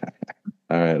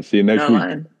 All right. See you next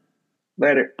week.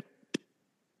 Later.